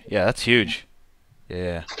huge. Yeah, that's huge.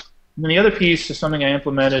 Yeah. And then the other piece is something I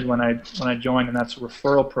implemented when I joined, and that's a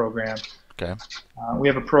referral program. Okay. We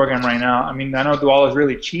have a program right now. I mean, I know Dwalla is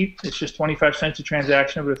really cheap. It's just 25 cents a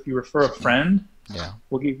transaction, but if you refer a friend,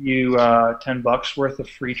 we'll give you $10 worth of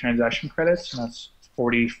free transaction credits, and that's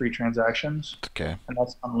 40 free transactions. Okay. And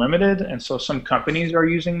that's unlimited. And so some companies are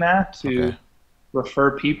using that to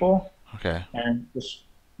refer people. Okay. And just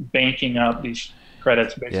banking up these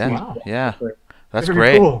credits basically. Yeah. That's Very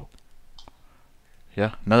great. Cool.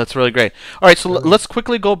 Yeah. No, that's really great. All right, so let's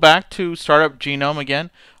quickly go back to Startup Genome again.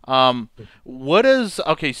 So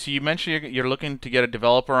you mentioned you're looking to get a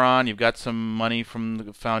developer on. You've got some money from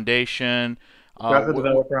the foundation. Got the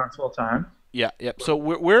developer on full time. Yeah. So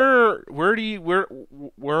where are you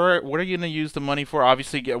going to use the money for?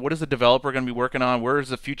 Obviously, what is the developer going to be working on? Where is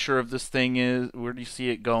the future of this thing is? Where do you see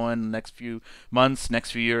it going in the next few months,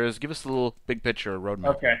 next few years? Give us a little big picture,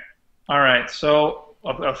 roadmap. Okay. All right. So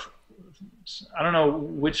I don't know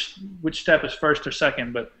which step is first or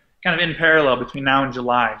second, but kind of in parallel between now and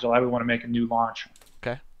July. July, we want to make a new launch.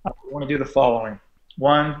 Okay. We want to do the following.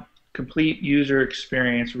 One, complete user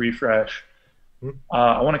experience refresh.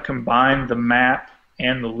 I want to combine the map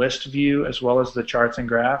and the list view as well as the charts and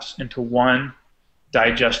graphs into one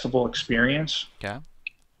digestible experience. Okay.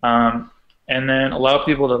 And then allow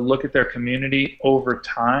people to look at their community over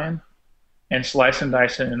time and slice and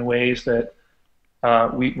dice it in ways that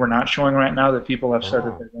we're not showing right now that people have said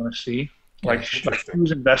that they want to see. Like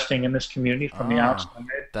who's investing in this community from the outside.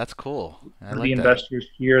 That's cool. I like the investors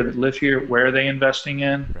here that live here, where are they investing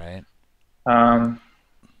in? Right.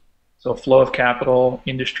 So flow of capital,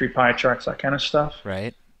 industry pie charts, that kind of stuff.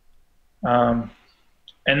 Right. And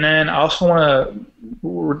then I also want to,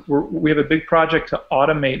 we have a big project to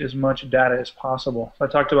automate as much data as possible. So I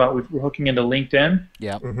talked about we're hooking into LinkedIn.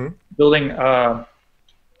 Yeah.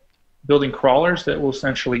 Building crawlers that will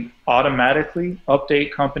essentially automatically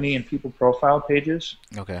update company and people profile pages.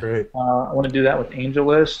 Okay. Great. I want to do that with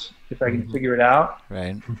AngelList if I can figure it out.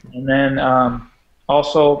 Right. And then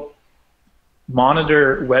also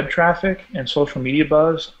monitor web traffic and social media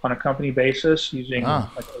buzz on a company basis using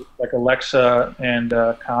like Alexa and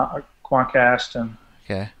Quantcast and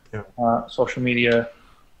social media.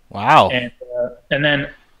 Wow. And then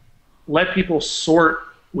let people sort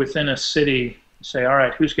within a city. Say, all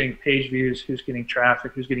right, who's getting page views, who's getting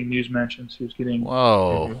traffic, who's getting news mentions, who's getting...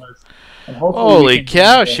 Whoa. And holy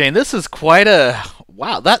cow, Shane, this is quite a...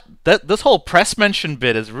 Wow, this whole press mention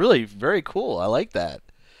bit is really very cool. I like that.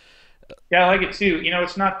 Yeah, I like it too. You know,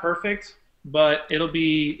 it's not perfect, but it'll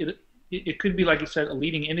be... It could be, like you said, a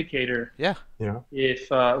leading indicator. Yeah.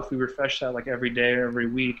 If we refresh that like every day or every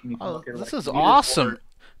week. And you can look at this like is awesome.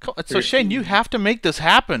 So, Shane, you have to make this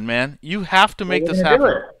happen, man. You have to make this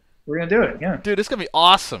happen. we're gonna do it. Yeah. Dude, it's gonna be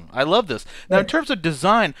awesome. I love this. Now, in Thanks. terms of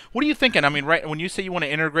design, what are you thinking? I mean, right when you say you want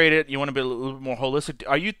to integrate it, you want to be a little bit more holistic.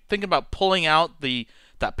 Are you thinking about pulling out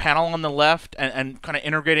that panel on the left and kind of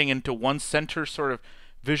integrating into one center sort of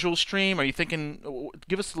visual stream? Are you thinking?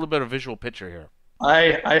 Give us a little bit of visual picture here.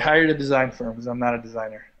 I hired a design firm because I'm not a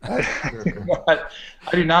designer. I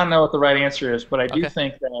do not know what the right answer is, but I do Okay.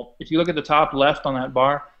 think that if you look at the top left on that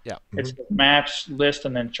bar, Yeah. it's the maps, list,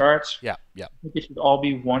 and then charts. Yeah. Yeah. I think it should all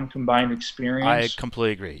be one combined experience. I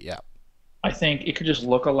completely agree. Yeah. I think it could just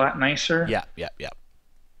look a lot nicer. Yeah. Yeah. Yeah.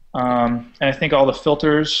 And I think all the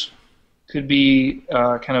filters could be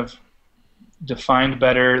kind of defined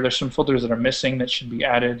better. There's some filters that are missing that should be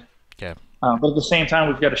added. Okay. But at the same time,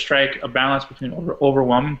 we've got to strike a balance between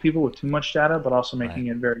overwhelming people with too much data, but also making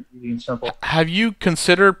it very easy and simple. Have you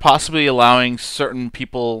considered possibly allowing certain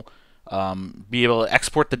people be able to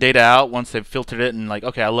export the data out once they've filtered it and like,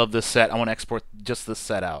 okay, I love this set, I want to export just this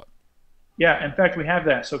set out? Yeah, in fact, we have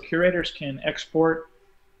that. So curators can export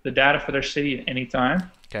the data for their city at any time.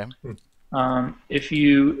 Okay. If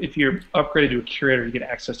you're upgraded to a curator, you get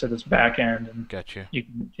access to this back end, and Gotcha. you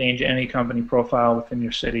can change any company profile within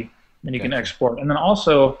your city, and you can Gotcha. export. And then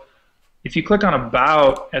also, if you click on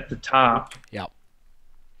About at the top, Yeah.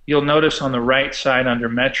 you'll notice on the right side under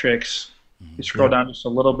Metrics, you scroll down just a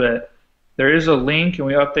little bit, there is a link, and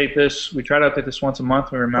we update this. We try to update this once a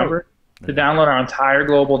month, we remember, to download our entire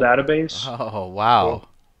global database Oh wow.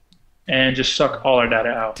 and just suck all our data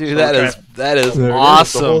out. Dude, So that we're is trying- that is There it is, the whole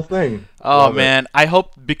awesome. thing. Oh Love it. man, I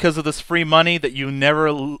hope because of this free money that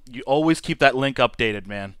you always keep that link updated,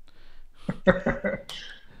 man.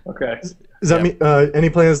 Okay. Does that mean any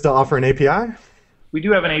plans to offer an API? We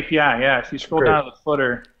do have an API, yeah. If you scroll Great. down to the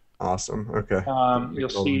footer, Awesome. Okay. you'll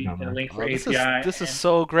Scroll see down a there. link for Oh, API. this is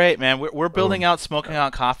so great, man. We're building out Smoking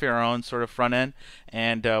Hot Coffee, our own sort of front end,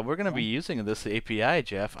 and we're going to be using this API,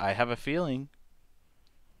 Jeff. I have a feeling.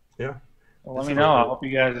 Yeah. Well, let me know. I'll help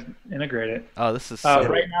you guys integrate it. Oh, this is so.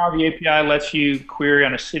 Right now, the API lets you query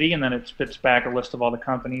on a city, and then it spits back a list of all the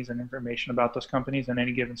companies and information about those companies in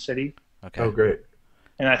any given city. Okay. Oh, great.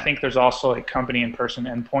 And I think there's also a company in person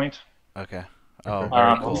endpoint. Okay. Oh,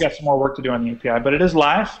 very cool. We've got some more work to do on the API, but it is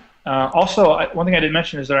live. Also, one thing I didn't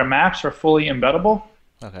mention is that our maps are fully embeddable.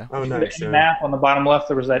 Okay. Oh, If you nice. hit any Yeah. map on the bottom left,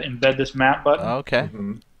 there was that embed this map button. Okay.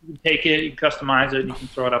 Mhm. You can take it, you can customize it, you can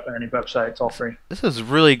throw it up on any website. It's all free. This is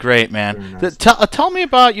really great, man. Very nice. Tell me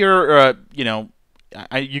about your,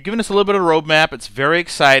 you've given us a little bit of a roadmap. It's very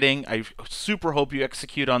exciting. I super hope you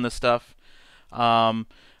execute on this stuff. What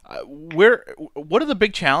are the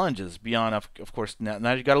big challenges beyond, of course,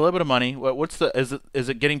 now you got a little bit of money. Is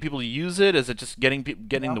it getting people to use it? Is it just getting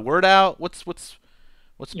the word out? What's been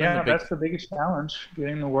Yeah, the big? that's the biggest challenge: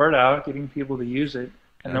 getting the word out, getting people to use it,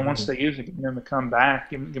 and then once they use it, getting them to come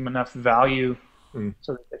back, give them enough value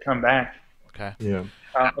so that they come back. Okay. Yeah.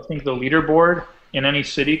 I think the leaderboard in any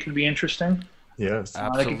city could be interesting. Yes.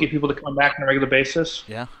 They could get people to come back on a regular basis.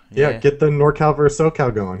 Yeah. Yeah. Get the NorCal versus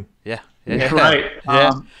SoCal going. Yeah. That's right.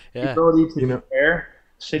 Yeah. The Yeah. ability to You know, compare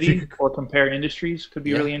cities you could- or compare industries could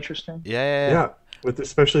be Yeah. really interesting. Yeah. With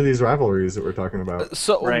especially these rivalries that we're talking about.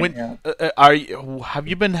 So Right, have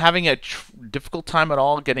you been having a difficult time at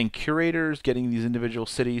all getting curators, getting these individual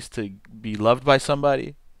cities to be loved by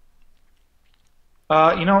somebody?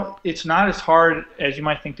 It's not as hard as you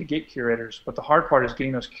might think to get curators, but the hard part is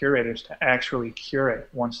getting those curators to actually curate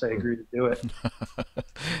once they agree to do it.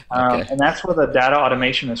 Okay. And that's where the data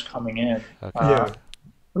automation is coming in. Okay. Yeah.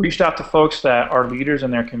 We reached out to folks that are leaders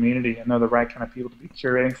in their community and they're the right kind of people to be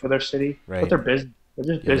curating for their city, Right. but they're busy.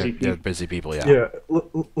 They're just Yeah, busy they're people. busy people. Yeah. Yeah.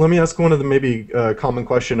 Let me ask one of the maybe common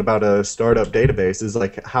question about a startup database is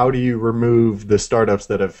like, how do you remove the startups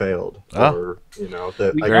that have failed? Oh. Or,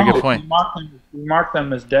 that. We Very don't. good point. We mark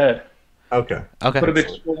them as dead. Okay. Okay. Put a big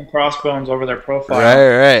skull and crossbones over their profile.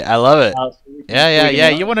 Right. I love it. So we can Yeah. tweet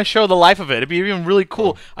them You out. want to show the life of it. It'd be even really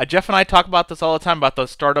cool. Jeff and I talk about this all the time about the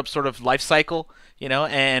startup sort of life cycle,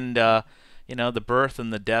 and the birth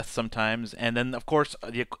and the death sometimes, and then of course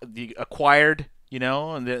the acquired,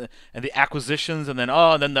 and the acquisitions, and then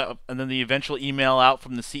the eventual email out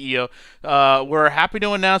from the CEO. We're happy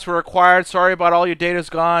to announce we're acquired. Sorry about all your data's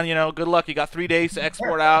gone. Good luck. You got 3 days to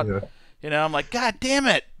export out. Yeah. I'm like, God damn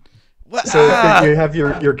it. What? So you have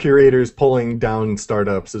your curators pulling down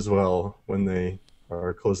startups as well when they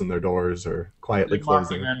are closing their doors or quietly We mark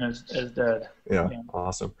closing. them as dead. Yeah, Yeah.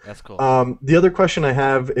 awesome. That's cool. The other question I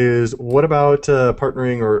have is, what about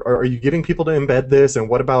partnering, or are you getting people to embed this, and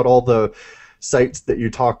what about all the sites that you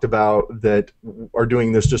talked about that are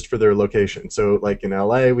doing this just for their location? So like in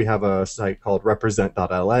LA, we have a site called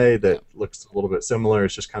represent.la that looks a little bit similar.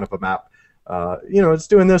 It's just kind of a map. It's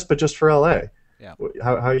doing this, but just for LA. Yeah.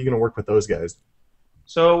 How are you going to work with those guys?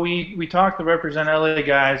 So we talked the Represent LA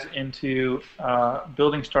guys into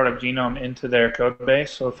building Startup Genome into their code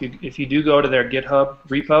base. So if you do go to their GitHub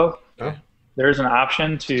repo, Okay. there's an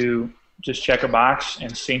option to just check a box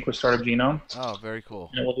and sync with Startup Genome. Oh, very cool.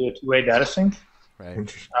 And it will do a two-way data sync. Right.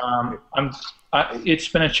 It's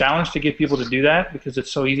been a challenge to get people to do that because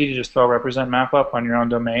it's so easy to just throw a Represent map up on your own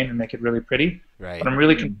domain and make it really pretty. Right. But I'm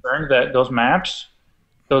really concerned that those maps,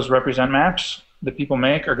 those Represent maps that people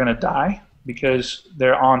make are going to die because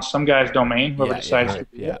they're on some guy's domain, whoever decides to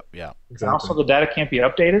do it. Yeah. Exactly. And also the data can't be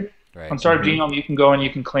updated. Right. On Startup Genome, you can go and you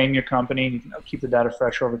can claim your company and you can keep the data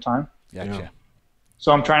fresh over time. Gotcha. Yeah.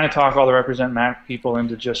 So I'm trying to talk all the Represent map people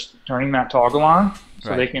into just turning that toggle on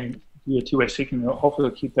so they can do a two-way sync and hopefully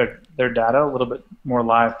keep their data a little bit more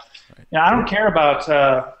live. Right. Yeah, I don't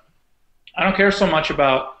care so much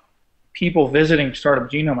about people visiting Startup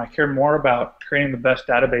Genome. I care more about creating the best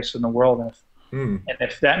database in the world. And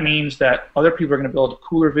if that means that other people are going to build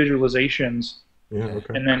cooler visualizations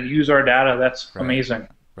and then use our data, that's amazing.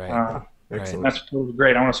 Right. Excellent. That's totally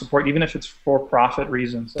great. I want to support, even if it's for profit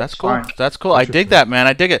reasons. That's cool. fine. That's cool. I dig that, man.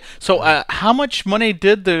 I dig it. So, how much money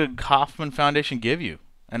did the Kauffman Foundation give you,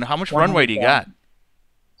 and how much runway do you got?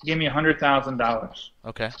 Give me $100,000.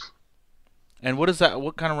 Okay. And what is that?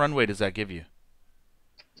 What kind of runway does that give you?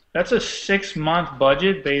 That's a 6-month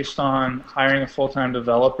budget based on hiring a full-time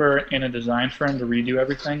developer and a design firm to redo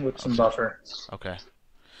everything with some buffer. Okay.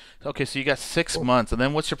 Okay, so you got 6 months, and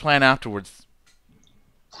then what's your plan afterwards?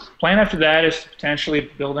 Plan after that is to potentially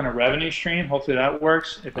build in a revenue stream. Hopefully that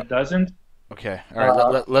works. If it doesn't, okay.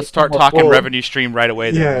 All right. Let's start talking revenue stream right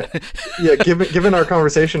away. Then. Yeah. Given our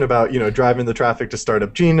conversation about driving the traffic to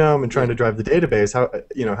Startup Genome and trying to drive the database,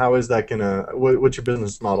 how is that gonna? What's your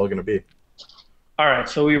business model gonna be? All right.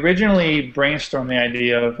 So we originally brainstormed the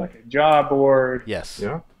idea of like a job board. Yes.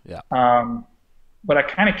 Yeah. Yeah. But I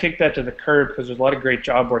kind of kicked that to the curb because there's a lot of great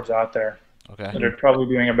job boards out there. Okay. That are probably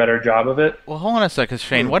doing a better job of it. Well, hold on a second,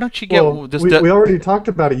 Shane. Why don't you get this? We already talked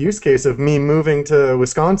about a use case of me moving to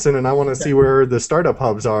Wisconsin, and I want to see where the startup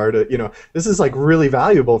hubs are. This is like really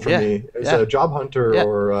valuable for me as a job hunter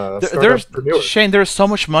or a startupreneur. Shane, there's so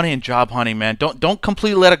much money in job hunting, man. Don't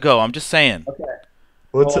completely let it go. I'm just saying. Okay.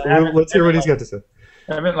 Let's hear what he's got to say.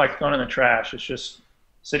 I haven't thrown in the trash. It's just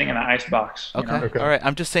sitting in an ice box. Okay. All right.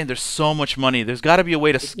 I'm just saying there's so much money. There's got to be a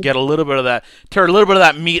way to get a little bit of that, tear a little bit of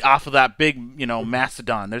that meat off of that big,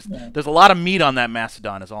 mastodon. There's a lot of meat on that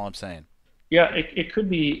mastodon is all I'm saying. Yeah, it could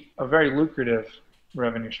be a very lucrative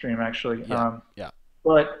revenue stream, actually. Yeah.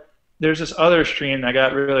 But there's this other stream that I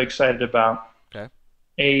got really excited about. Okay.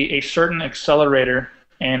 A certain accelerator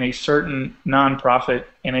and a certain nonprofit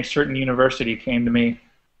and a certain university came to me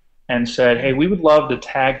and said, "Hey, we would love to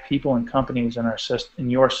tag people and companies in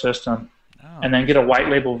your system, and then get a white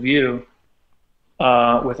label view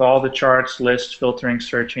with all the charts, lists, filtering,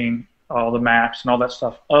 searching, all the maps, and all that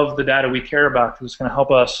stuff of the data we care about, because it's going to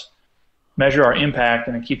help us measure our impact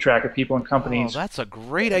and then keep track of people and companies." Oh, that's a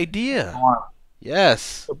great idea.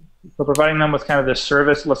 Yes. So providing them with kind of this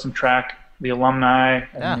service lets them track the alumni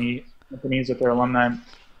and the companies that they're alumni.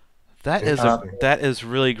 That is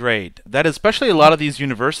really great. That is, especially a lot of these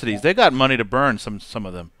universities, they got money to burn. Some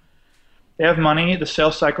of them. They have money. The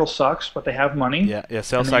sales cycle sucks, but they have money. Yeah.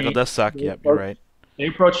 Sales cycle does suck. Yep, you're right. They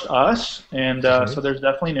approached us, and so there's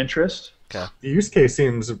definitely an interest. Okay. The use case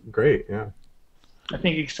seems great. Yeah. I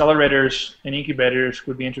think accelerators and incubators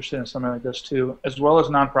would be interested in something like this too, as well as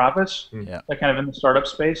nonprofits. Yeah. That kind of in the startup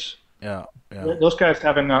space. Yeah. Those guys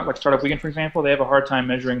having like Startup Weekend, for example, they have a hard time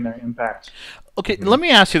measuring their impact. Okay, let me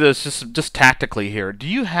ask you this, just tactically here. Do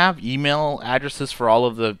you have email addresses for all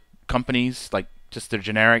of the companies, like just their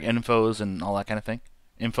generic infos and all that kind of thing?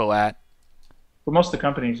 Info at? For most of the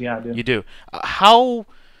companies, yeah, I do. You do. How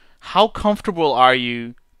comfortable are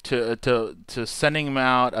you to sending them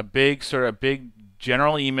out a big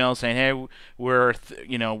general email saying, "Hey,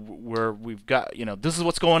 we've got, this is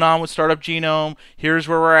what's going on with Startup Genome. Here's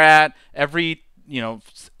where we're at. Every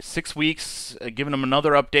 6 weeks, giving them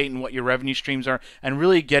another update on what your revenue streams are, and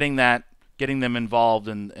really getting them involved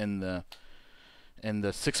in the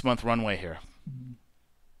 6-month runway here."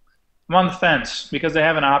 I'm on the fence because they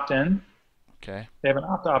have an opt-in. Okay. They have an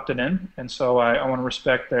opted in, and so I want to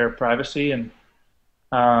respect their privacy, and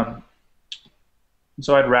so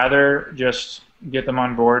I'd rather just get them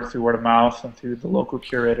on board through word of mouth and through the local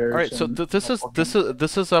curators. All right. So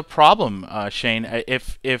this is a problem, Shane.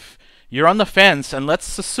 If you're on the fence, and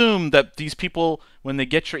let's assume that these people, when they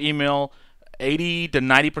get your email, 80 to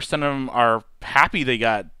 90% of them are happy they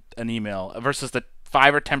got an email, versus the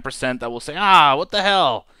 5 or 10% that will say, what the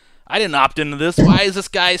hell? I didn't opt into this. Why is this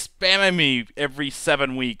guy spamming me every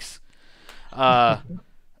 7 weeks? Uh,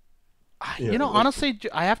 Yeah, honestly,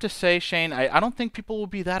 I have to say, Shane, I don't think people will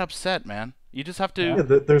be that upset, man. You just have to. Yeah.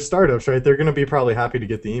 yeah, they're startups, right? They're going to be probably happy to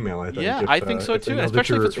get the email, I think, Yeah, I think so if they too. know that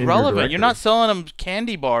Especially if you're it's in your relevant. You're not directory. selling them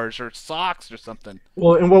candy bars or socks or something.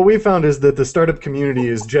 Well, and what we found is that the startup community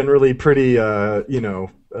is generally pretty,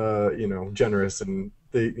 generous, and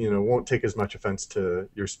they, won't take as much offense to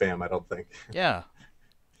your spam. I don't think. Yeah.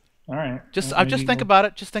 All right. Just think about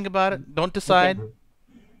it. Just think about it. Don't decide. Okay.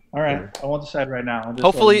 All right. I won't decide right now. I'll just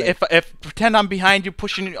Hopefully, let it if pretend I'm behind you,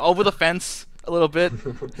 pushing you over the fence a little bit.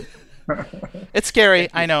 It's scary.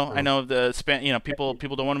 I know. I know the spam. People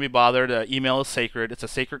don't want to be bothered. Email is sacred. It's a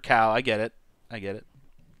sacred cow. I get it. I get it.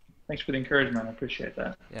 Thanks for the encouragement. I appreciate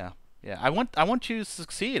that. Yeah. Yeah. I want you to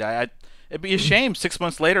succeed. It'd be a shame 6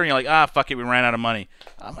 months later and you're like, ah, fuck it, we ran out of money.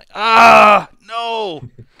 I'm like, ah, no.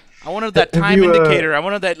 I wanted that time indicator. I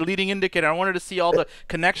wanted that leading indicator. I wanted to see all the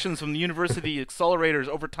connections from the university accelerators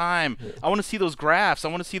over time. I want to see those graphs. I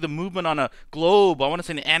want to see the movement on a globe. I want to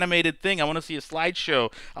see an animated thing. I want to see a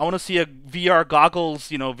slideshow. I want to see a VR goggles,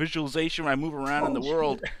 visualization when I move around in the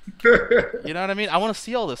world. You know what I mean? I want to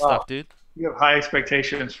see all this stuff, dude. You have high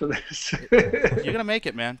expectations for this. You're gonna make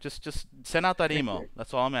it, man. Just send out that email.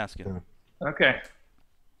 That's all I'm asking. Okay.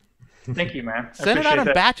 Thank you, man. Send it out in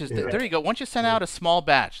that. batches. Yeah. There you go. Once you send out a small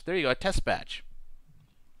batch, there you go, a test batch.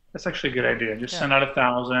 That's actually a good idea. Just send out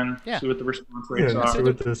 1,000. Yeah. See what the response rates Yeah, are. see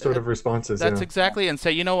what the sort of responses. That's Yeah. exactly, and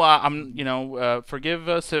say, forgive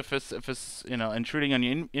us if it's intruding on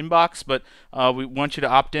your inbox, but we want you to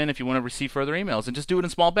opt in if you want to receive further emails, and just do it in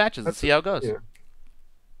small batches and see how it goes. Yeah.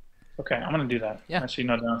 Okay, I'm going to do that. Yeah. I see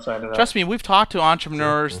no downside to that. Trust me, we've talked to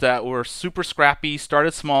entrepreneurs that were super scrappy,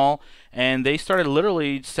 started small, and they started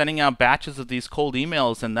literally sending out batches of these cold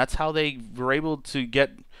emails, and that's how they were able to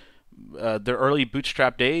get their early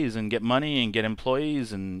bootstrap days and get money and get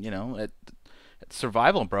employees, and it's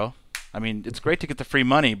survival, bro. I mean, it's great to get the free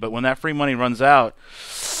money, but when that free money runs out,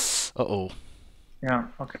 uh-oh. Yeah,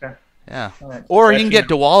 okay. Yeah. All right. Or you can get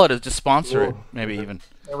DeWallet to just sponsor it, maybe even.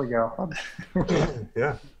 There we go.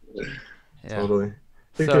 Yeah. Yeah. Totally.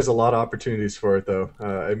 I think So- there's a lot of opportunities for it, though.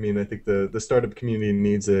 I think the startup community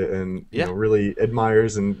needs it, and really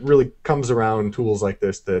admires and really comes around tools like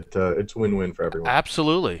this that it's win-win for everyone.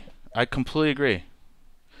 Absolutely, I completely agree.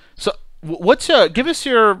 So, give us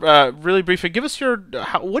your really briefly. Give us your.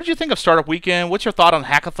 What did you think of Startup Weekend? What's your thought on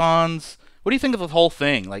hackathons? What do you think of the whole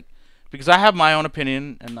thing? Because I have my own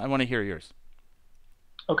opinion, and I want to hear yours.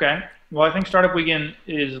 Okay. Well, I think Startup Weekend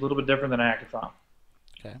is a little bit different than a hackathon.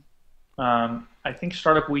 Okay. I think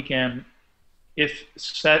Startup Weekend, if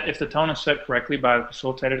the tone is set correctly by the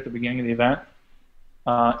facilitator at the beginning of the event,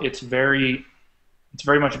 it's very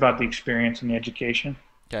much about the experience and the education.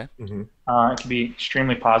 Okay. Mm-hmm. It can be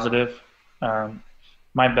extremely positive.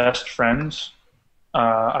 My best friends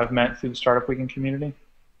I've met through the Startup Weekend community.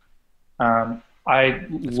 I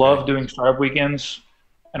love doing Startup Weekends,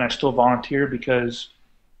 and I still volunteer because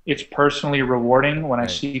it's personally rewarding when I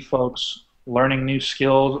see folks learning new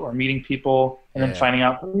skills or meeting people and then finding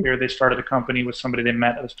out later they started a company with somebody they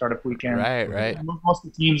met at a Startup Weekend. Right. And most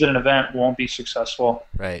of the teams at an event won't be successful.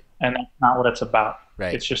 Right. And that's not what it's about.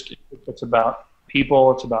 Right. It's about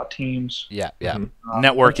people. It's about teams. Yeah. Mm-hmm.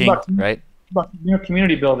 Networking. It's about, Right. It's about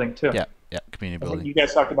community building too. Yeah. Community I think building. you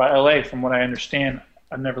guys talked about LA. From what I understand,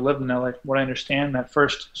 I've never lived in LA. From what I understand, that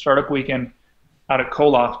first Startup Weekend out at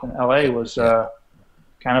Coloft in LA was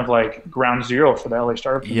kind of like ground zero for the LA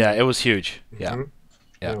Startup Weekend. Yeah, it was huge. Yeah.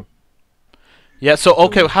 Mm-hmm. Yeah. So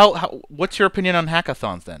okay, what's your opinion on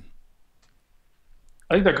hackathons then?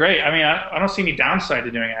 I think they're great. I mean, I don't see any downside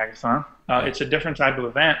to doing a hackathon. It's a different type of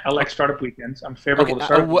event. I like Startup Weekends. I'm favorable to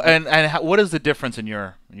Startup Weekends. And what is the difference in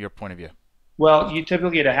your point of view? Well, you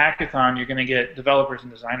typically at a hackathon, you're going to get developers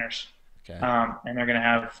and designers, Okay. and they're going to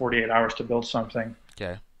have 48 hours to build something.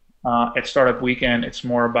 Okay. At Startup Weekend, it's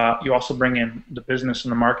more about, you also bring in the business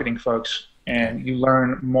and the marketing folks, and you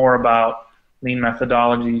learn more about lean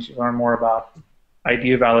methodologies, you learn more about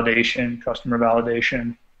idea validation, customer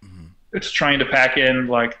validation. Mm-hmm. It's trying to pack in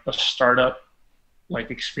like a startup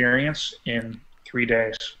experience in 3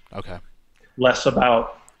 days. Okay. Less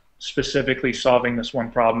about specifically solving this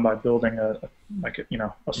one problem by building a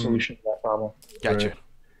solution to that problem. Gotcha.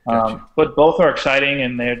 Right. But both are exciting,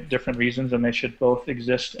 and they have different reasons, and they should both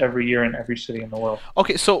exist every year in every city in the world.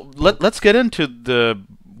 Okay, so let's get into the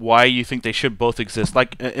why you think they should both exist.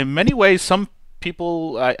 Like in many ways, some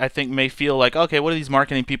people I think may feel like, okay, what are these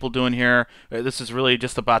marketing people doing here? This is really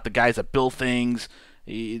just about the guys that build things.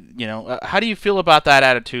 How do you feel about that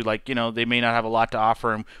attitude? Like, they may not have a lot to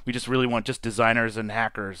offer, and we just really want just designers and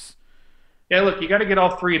hackers. Yeah, look, you got to get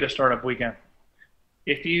all three to Startup Weekend.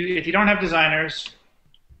 If you don't have designers,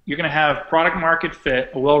 you're going to have product market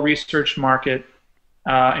fit, a well-researched market,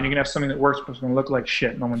 and you're going to have something that works, but it's going to look like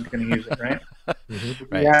shit. No one's going to use it, right? If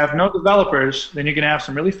Right. you have no developers, then you're going to have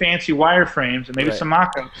some really fancy wireframes and maybe Right. some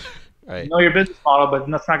mock-ups. Right. You know your business model,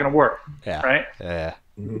 but that's not going to work, Yeah. right? Yeah.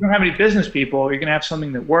 If you don't have any business people, you're going to have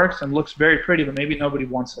something that works and looks very pretty, but maybe nobody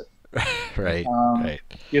wants it. Right. Right.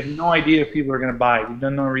 You have no idea if people are going to buy it. You've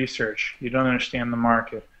done no research. You don't understand the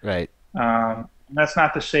market. Right. And that's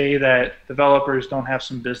not to say that developers don't have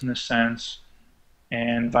some business sense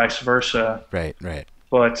and vice versa. Right. Right.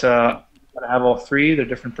 But you got to have all three. They're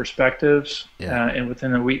different perspectives. Yeah. And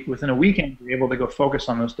within a weekend, you're able to go focus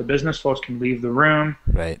on those. The business folks can leave the room.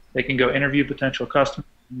 Right. They can go interview potential customers,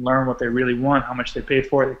 learn what they really want, how much they pay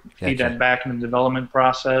for it. They can feed Gotcha. that back in the development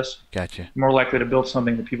process. Gotcha. More likely to build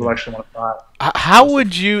something that people actually want to buy. How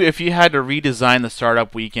would you, if you had to redesign the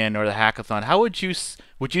startup weekend or the hackathon, how would you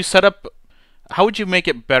set up? How would you make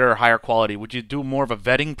it better, higher quality? Would you do more of a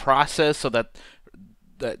vetting process so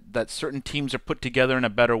that certain teams are put together in a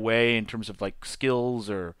better way in terms of like skills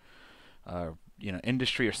or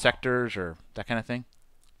industry or sectors or that kind of thing?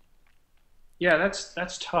 Yeah,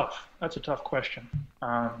 that's tough. That's a tough question.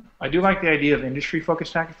 I do like the idea of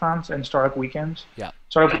industry-focused hackathons and startup weekends. Yeah.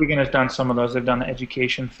 Startup Weekend has done some of those. They've done the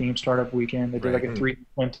education-themed startup weekend. They did like a 3D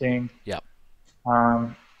printing. Yeah.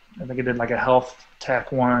 I think I did like a health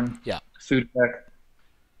tech one. Yeah. Food tech.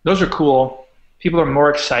 Those are cool. People are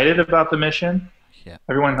more excited about the mission. Yeah.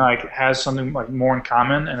 Everyone like has something like more in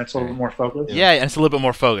common, and it's a little bit more focused. Yeah, and it's a little bit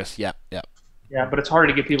more focused. Yep. Yep. Yeah, but it's harder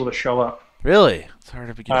to get people to show up. Really? It's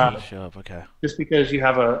harder to get people to show up. Okay. Just because you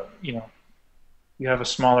have a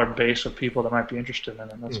smaller base of people that might be interested in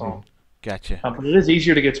it. That's all. Gotcha. But it is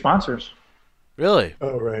easier to get sponsors. Really?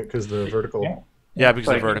 Oh, right, because the vertical. Yeah, because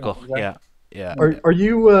Like, of vertical. exactly. Yeah. Are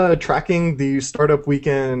you tracking the startup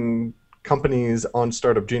weekend companies on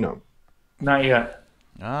StartupGenome? Not yet.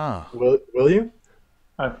 Oh. Will you?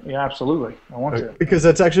 Yeah, absolutely. I want to. Because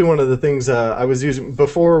that's actually one of the things I was using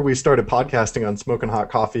before we started podcasting on Smoking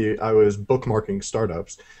Hot Coffee. I was bookmarking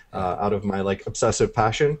startups out of my like obsessive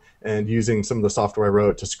passion and using some of the software I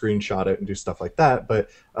wrote to screenshot it and do stuff like that.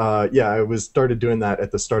 But I started doing that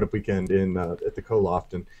at the startup weekend at the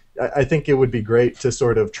Co-Loft, and I think it would be great to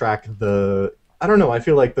sort of track the. I don't know. I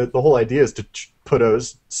feel like the whole idea is to put a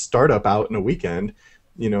startup out in a weekend.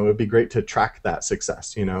 It would be great to track that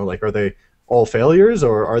success. Like, are they all failures,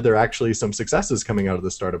 or are there actually some successes coming out of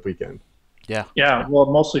the startup weekend? Yeah. Yeah, well,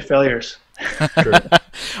 mostly failures. Sure. All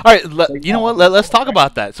right. You know what? Let's talk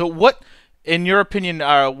about that. So, what, in your opinion,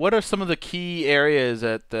 what are some of the key areas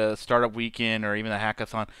at the startup weekend or even the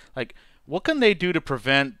hackathon? Like, what can they do to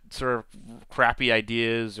prevent sort of crappy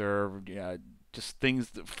ideas or just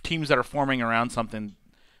teams that are forming around something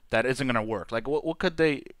that isn't going to work? Like, what could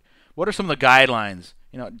they? What are some of the guidelines?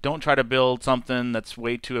 Don't try to build something that's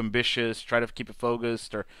way too ambitious. Try to keep it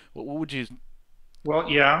focused, or what would you? Well,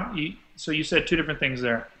 yeah. So you said two different things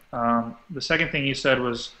there. The second thing you said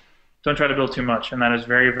was don't try to build too much, and that is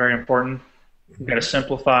very, very important. You've got to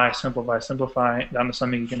simplify down to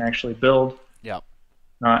something you can actually build. Yeah.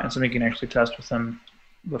 And something you can actually test within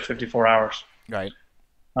the 54 hours. Right.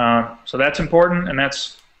 So that's important, and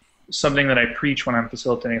that's something that I preach when I'm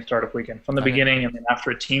facilitating a startup weekend from the beginning, and then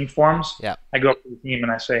after a team forms, I go up to the team and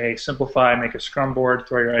I say, hey, simplify, make a scrum board,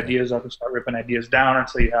 throw your ideas up and start ripping ideas down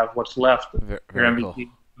until you have what's left. Very your MVP. cool.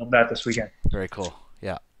 Build that this weekend. Very cool.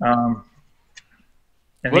 Yeah. And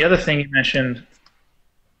the other thing you mentioned,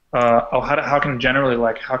 how can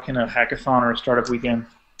a hackathon or a startup weekend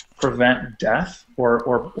prevent death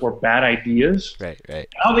or bad ideas? Right. I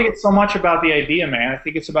don't think it's so much about the idea, man. I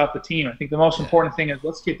think it's about the team. I think the most important thing is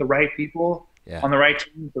let's get the right people on the right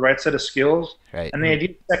team with the right set of skills. Right. And the idea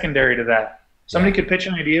is secondary to that. Somebody could pitch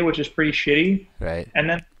an idea which is pretty shitty, right, and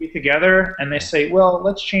then get together and they say, well,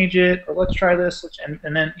 let's change it, or let's try this,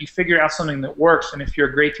 and then you figure out something that works, and if you're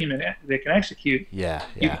a great team that can execute, you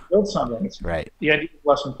can build something. Right. The idea is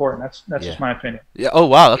less important. That's just my opinion. Yeah. Oh,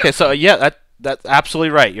 wow. Okay, so that's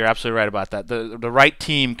absolutely right. You're absolutely right about that. The right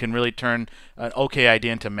team can really turn an okay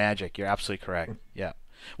idea into magic. You're absolutely correct. Yeah.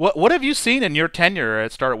 What have you seen in your tenure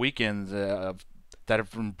at Startup Weekends that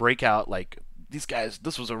have been breakout, like, these guys,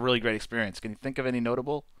 this was a really great experience? Can you think of any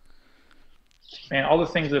notable? Man, all the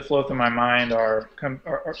things that flow through my mind are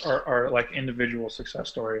like individual success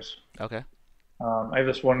stories. Okay. I have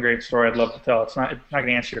this one great story I'd love to tell. It's not going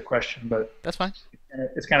to answer your question, but that's fine.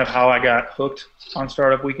 It's kind of how I got hooked on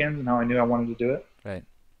Startup Weekends and how I knew I wanted to do it. Right.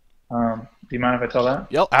 Do you mind if I tell that?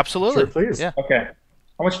 Yep, absolutely. Sure, please. Yeah. Okay.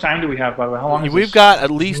 How much time do we have, by the way? How long is We've this? got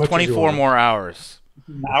at least 24 more hours.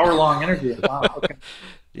 An hour-long interview. Wow. Okay.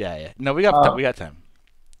 Yeah. No, we got time.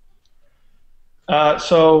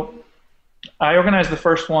 So I organized the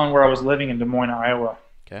first one where I was living in Des Moines, Iowa.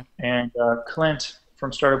 Okay. And Clint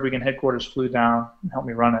from Startup Weekend headquarters flew down and helped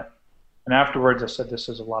me run it. And afterwards, I said, this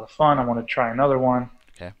is a lot of fun. I want to try another one.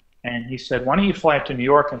 Okay. And he said, why don't you fly up to New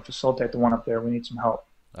York and facilitate the one up there? We need some help.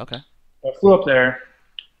 Okay. So I flew up there.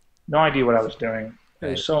 No idea what I was doing. It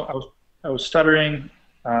Right. was I was stuttering.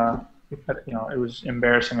 It was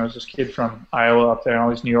embarrassing. I was this kid from Iowa up there, and all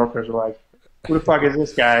these New Yorkers were like, who the fuck is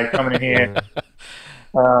this guy coming in here?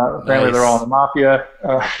 Apparently they're all in the mafia.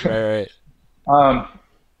 Right.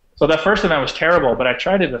 So that first event was terrible, but I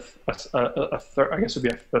tried it I guess it would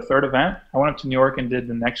be the third event. I went up to New York and did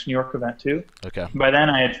the next New York event too. Okay. By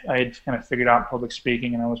then I had kind of figured out public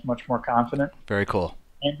speaking, and I was much more confident. Very cool.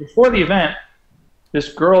 And before the event,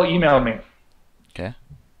 this girl emailed me. Okay.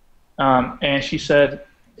 And she said,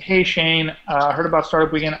 hey Shane, I heard about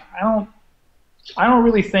Startup Weekend. I don't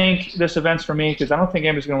really think this event's for me because I don't think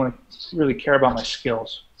anybody's going to want to really care about my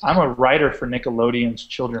skills. I'm a writer for Nickelodeon's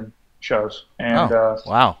children shows, and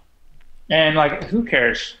wow. And like, who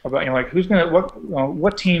cares about who's gonna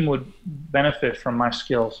what team would benefit from my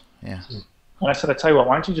skills? Yeah. And I said, I tell you what,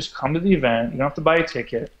 why don't you just come to the event? You don't have to buy a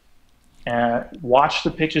ticket. Watch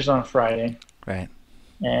the pitches on Friday. Right.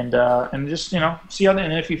 And just see how.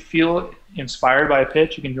 And if you feel inspired by a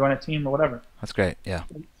pitch, you can join a team or whatever. That's great. Yeah.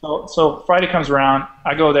 So Friday comes around.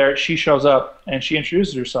 I go there. She shows up and she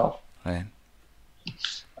introduces herself. Right.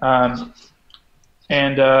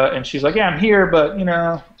 And she's like, yeah, I'm here, but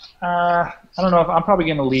I don't know if I'm probably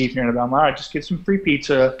going to leave here in about. I'm like, all right, just get some free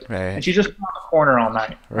pizza. Right. And she just on the corner all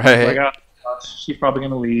night. Right. Like, she's probably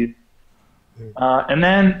going to leave. And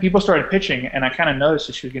then people started pitching, and I kind of noticed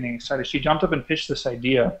that she was getting excited. She jumped up and pitched this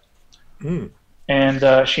idea,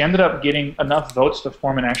 and she ended up getting enough votes to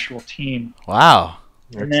form an actual team. Wow.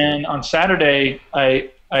 And then on Saturday,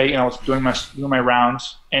 I was doing my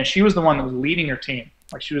rounds, and she was the one that was leading her team.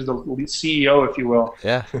 Like, she was the CEO, if you will.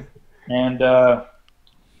 Yeah. And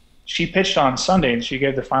she pitched on Sunday, and she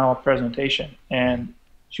gave the final presentation. And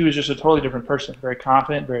she was just a totally different person, very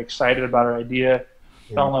confident, very excited about her idea,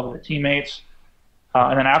 fell in love with her teammates.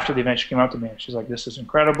 And then after the event, she came up to me, and she's like, this is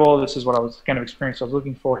incredible. This is what the kind of experience I was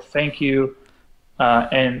looking for. Thank you.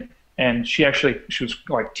 And she was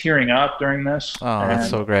like tearing up during this. Oh, that's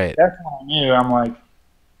so great. That's when I knew. I'm like,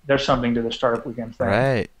 there's something to the Startup Weekend thing.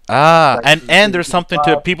 Right. And there's something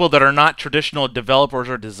to people that are not traditional developers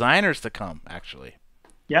or designers to come, actually.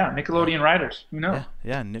 Yeah, Nickelodeon writers. Who knows?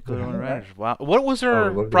 Yeah, Nickelodeon writers. Wow. What was her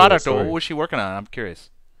love to hear product, that or what story. was she working on? I'm curious.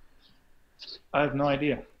 I have no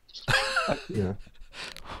idea. Yeah.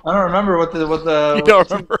 I don't remember what the. You don't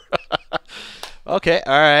remember? Okay.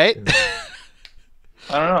 All right.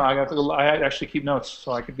 I don't know. I actually keep notes,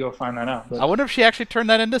 so I could go find that out. But I wonder if she actually turned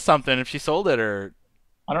that into something, if she sold it, or.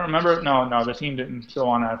 I don't remember. No, the team didn't go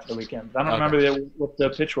on after the weekend. I don't remember what the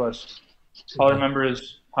pitch was. All I remember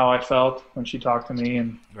is how I felt when she talked to me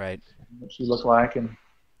and Right. what she looked like, and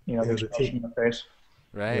the the expression in her face.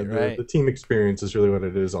 Right. Yeah, Right. The team experience is really what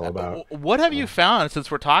it is all about. What have you found, since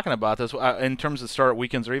we're talking about this, in terms of startup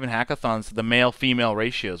weekends or even hackathons, the male-female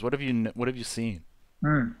ratios? What have you seen?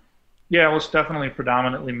 Yeah, it was definitely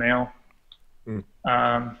predominantly male.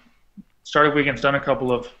 Startup Weekend's done a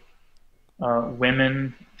couple of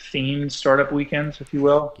women-themed startup weekends, if you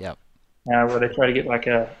will. Yep. Where they try to get like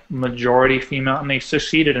a majority female, and they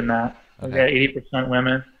succeeded in that. They got 80%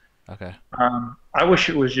 women. Okay. I wish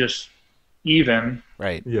it was just even.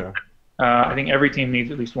 Right. Yeah. I think every team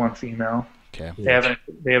needs at least one female. Okay. They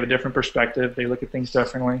have a different perspective. They look at things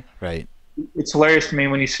differently. Right. It's hilarious to me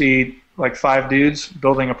when you see like 5 dudes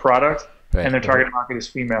building a product, Right. and their target market is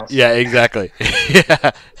females. Yeah, exactly.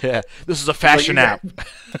 yeah. This is a fashion app.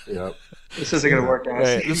 Yep. This isn't going to work out.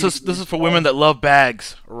 Right. This is for women that love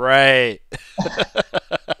bags. Right.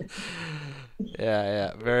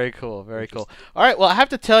 Yeah. Very cool. Very cool. All right. Well, I have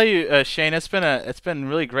to tell you, Shane, it's been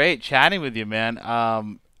really great chatting with you,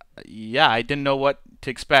 man. Yeah, I didn't know what to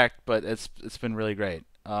expect, but it's been really great.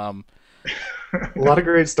 A lot of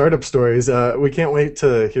great startup stories. We can't wait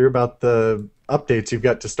to hear about the updates you've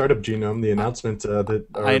got to StartupGenome, the announcement that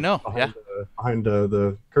are I know. behind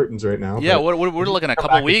the curtains right now. Yeah, But we're looking at a come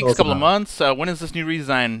couple back and tell weeks, us couple of about it. months. When is this new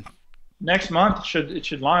redesign? Next month it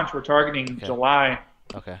should launch. We're targeting July.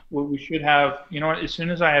 Okay. Well, we should have. You know what? As soon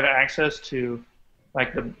as I have access to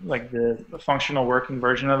the functional working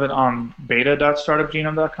version of it on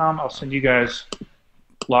beta.startupgenome.com, I'll send you guys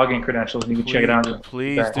login credentials and you can check it out.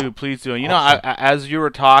 Please do. You know, as you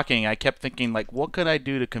were talking, I kept thinking, like, what could I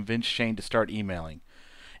do to convince Shane to start emailing?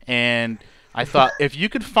 And I thought if you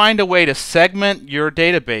could find a way to segment your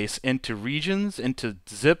database into regions, into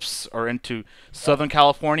zips, or into Southern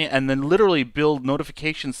California, and then literally build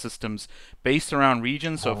notification systems based around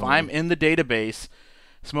regions. So if I'm in the database,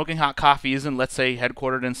 Smoking Hot Coffee isn't, let's say,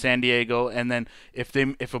 headquartered in San Diego, and then if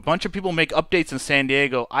a bunch of people make updates in San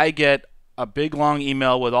Diego, I get a big long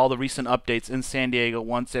email with all the recent updates in San Diego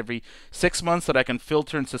once every 6 months that I can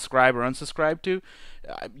filter and subscribe or unsubscribe to.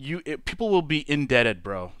 People will be indebted,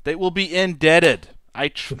 bro. They will be indebted. I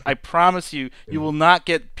promise you, you will not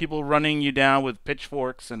get people running you down with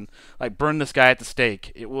pitchforks and like burn this guy at the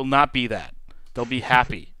stake. It will not be that. They'll be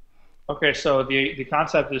happy. Okay, so the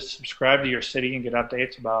concept is subscribe to your city and get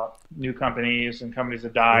updates about new companies and companies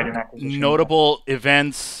that died and acquisitions. Notable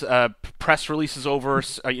events, press releases over,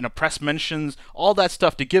 press mentions, all that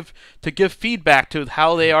stuff to give feedback to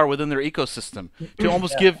how they are within their ecosystem, to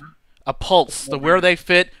almost give a pulse to where they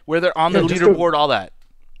fit, where they're on the leaderboard, all that.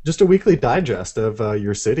 Just a weekly digest of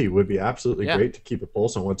your city would be absolutely great to keep a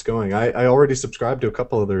pulse on what's going. I already subscribed to a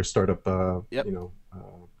couple of their startup,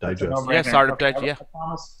 digests. Yeah, startup digest. Yeah.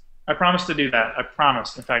 I promise to do that. I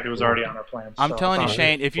promise. In fact, it was already on our plans. I'm telling you,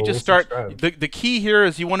 Shane, if you just start, the key here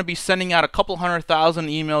is you want to be sending out a couple 100,000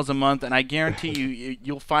 emails a month, and I guarantee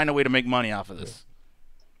you'll find a way to make money off of this.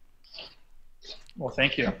 Well,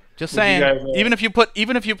 thank you. Just saying, even if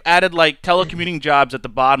you've added like telecommuting jobs at the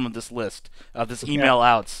bottom of this list of this email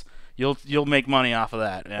outs, you'll make money off of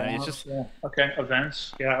that. It's just okay.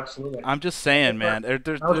 Events, yeah, absolutely. I'm just saying, man. There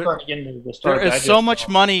is so much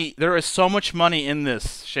money. There is so much money in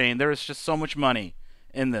this, Shane. There is just so much money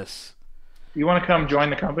in this. You want to come join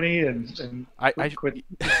the company and I'm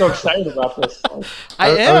so excited about this. I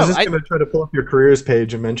am. I was just going to try to pull up your careers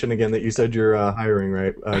page and mention again that you said you're hiring,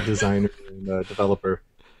 right? Designer and developer.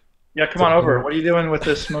 Yeah, come on over. What are you doing with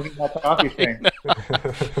this Smoking Hot Coffee thing?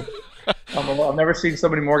 I've never seen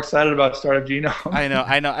somebody more excited about StartupGenome. I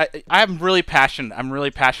know. I'm really passionate. I'm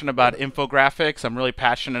really passionate about infographics. I'm really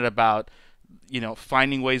passionate about,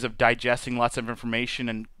 finding ways of digesting lots of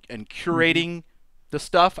information and curating the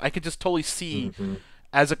stuff. I could just totally see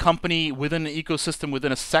as a company within an ecosystem,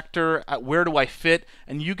 within a sector, where do I fit?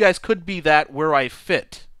 And you guys could be that where I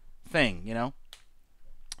fit thing,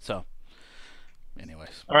 So,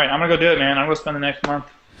 anyways. All right, I'm going to go do it, man. I'm going to spend the next month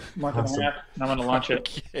and a half, and I'm going to launch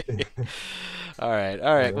it. Okay. All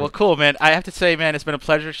right. Well, cool, man. I have to say, man, it's been a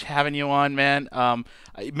pleasure having you on, man.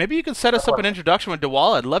 Maybe you can set us up an introduction with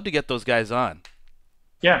Dwala. I'd love to get those guys on.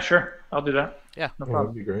 Yeah, sure. I'll do that. Yeah, no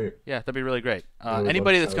problem. That'd be great. Yeah, that'd be really great.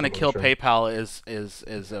 Anybody that's going to kill PayPal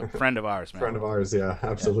is a friend of ours, man. Friend of ours, yeah,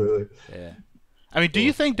 absolutely. Yeah. I mean, do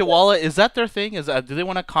you think Dwala, is that their thing? Do they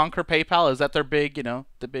want to conquer PayPal? Is that their big,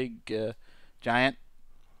 the big giant?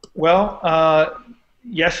 Well,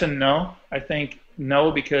 yes and no. I think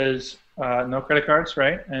no because no credit cards,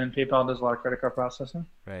 right? And PayPal does a lot of credit card processing.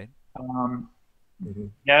 Right.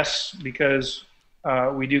 Yes, because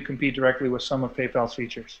we do compete directly with some of PayPal's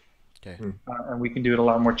features. Okay. And we can do it a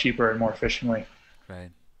lot more cheaper and more efficiently. Right.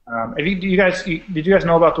 Did you guys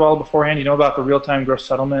know about Dwala beforehand? You know about the real-time gross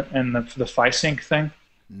settlement and the FiSync thing?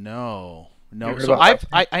 No. So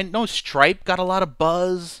I know Stripe got a lot of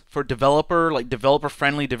buzz for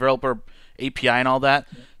developer-friendly, developer API and all that.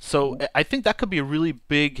 So I think that could be a really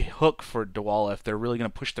big hook for Dwala if they're really going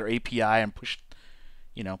to push their API and push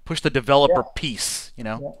the developer piece.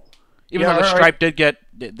 Even though Stripe did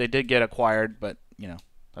get acquired, but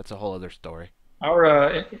that's a whole other story.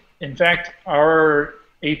 In fact, our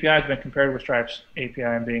API has been compared with Stripe's API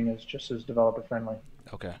and being just as developer friendly.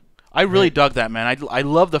 Okay, I really dug that, man. I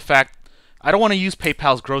love the fact I don't want to use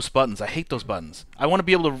PayPal's gross buttons. I hate those buttons. I want to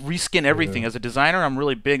be able to reskin everything. As a designer, I'm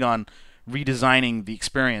really big on redesigning the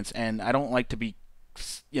experience, and I don't like to be,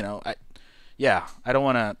 I don't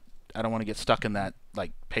want to get stuck in that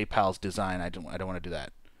like PayPal's design. I don't want to do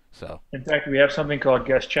that. So. In fact, we have something called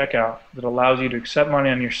guest checkout that allows you to accept money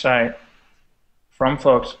on your site from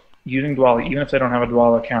folks using Dwala, even if they don't have a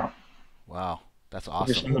Dwala account. Wow, that's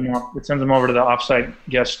awesome. It sends them over to the offsite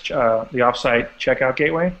checkout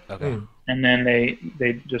gateway. Okay. And then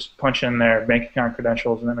they just punch in their bank account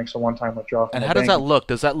credentials, and that makes a one-time withdrawal. And how does that look?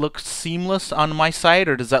 Does that look seamless on my site,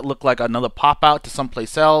 or does that look like another pop-out to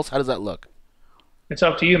someplace else? How does that look? It's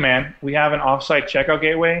up to you, man. We have an offsite checkout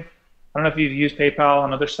gateway. I don't know if you've used PayPal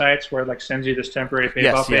on other sites where it like sends you this temporary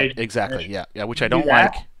PayPal page. Yeah, exactly. Yeah, which I don't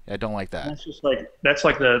like. I don't like that. That's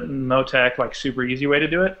like the no-tech, like super easy way to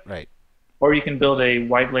do it. Right. Or you can build a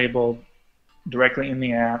white label directly in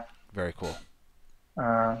the app. Very cool.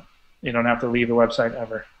 You don't have to leave the website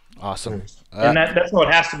ever. Awesome. And that's what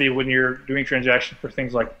it has to be when you're doing transactions for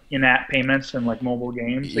things like in-app payments and like mobile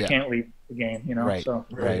games. They can't leave the game, Right. So.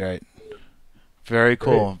 Right. Very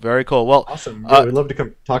cool. Very cool. Well, Awesome. Yeah, we'd love to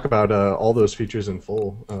come talk about all those features in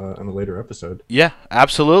full on a later episode. yeah,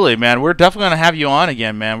 absolutely, man. We're definitely going to have you on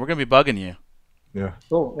again, man. We're going to be bugging you. Yeah.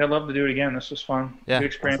 Cool. I'd love to do it again. This was fun. Yeah. Good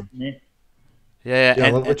experience Awesome. for me. Yeah, Yeah, I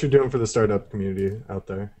love what you're doing for the startup community out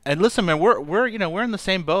there. and listen, man, we're in the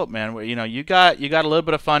same boat, man. You got a little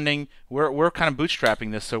bit of funding. We're kind of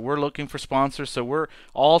bootstrapping this, so we're looking for sponsors. So we're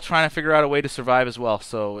all trying to figure out a way to survive as well.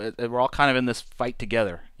 So we're all kind of in this fight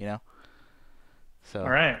together, So All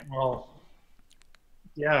right. Well,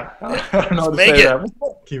 yeah. I don't know what to Make say it. to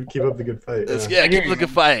that. Keep up the good fight. keep looking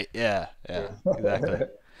fight. Yeah, exactly.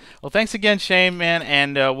 Well, thanks again, Shane, man,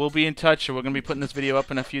 and we'll be in touch. We're going to be putting this video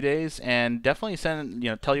up in a few days, and definitely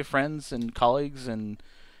tell your friends and colleagues, and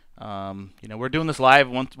we're doing this live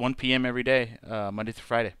 1 p.m. every day, Monday through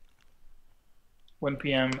Friday. 1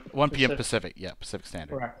 p.m. 1 p.m. Pacific, Pacific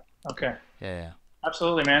Standard. Correct. Okay. Yeah.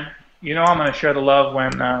 Absolutely, man. I'm going to share the love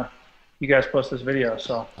when you guys post this video.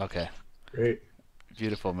 So. Okay. Great.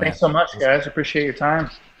 Beautiful, man. Thanks so much, guys. Appreciate your time.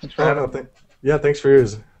 Thanks for having me. Thanks for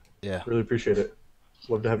yours. Yeah. Really appreciate it.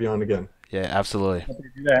 Love to have you on again. Yeah, absolutely. Happy to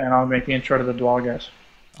do that, and I'll make the intro to the Dwell guys.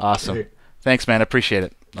 Awesome. Great. Thanks, man. I appreciate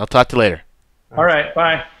it. I'll talk to you later. All right.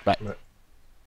 Bye. Bye. Bye.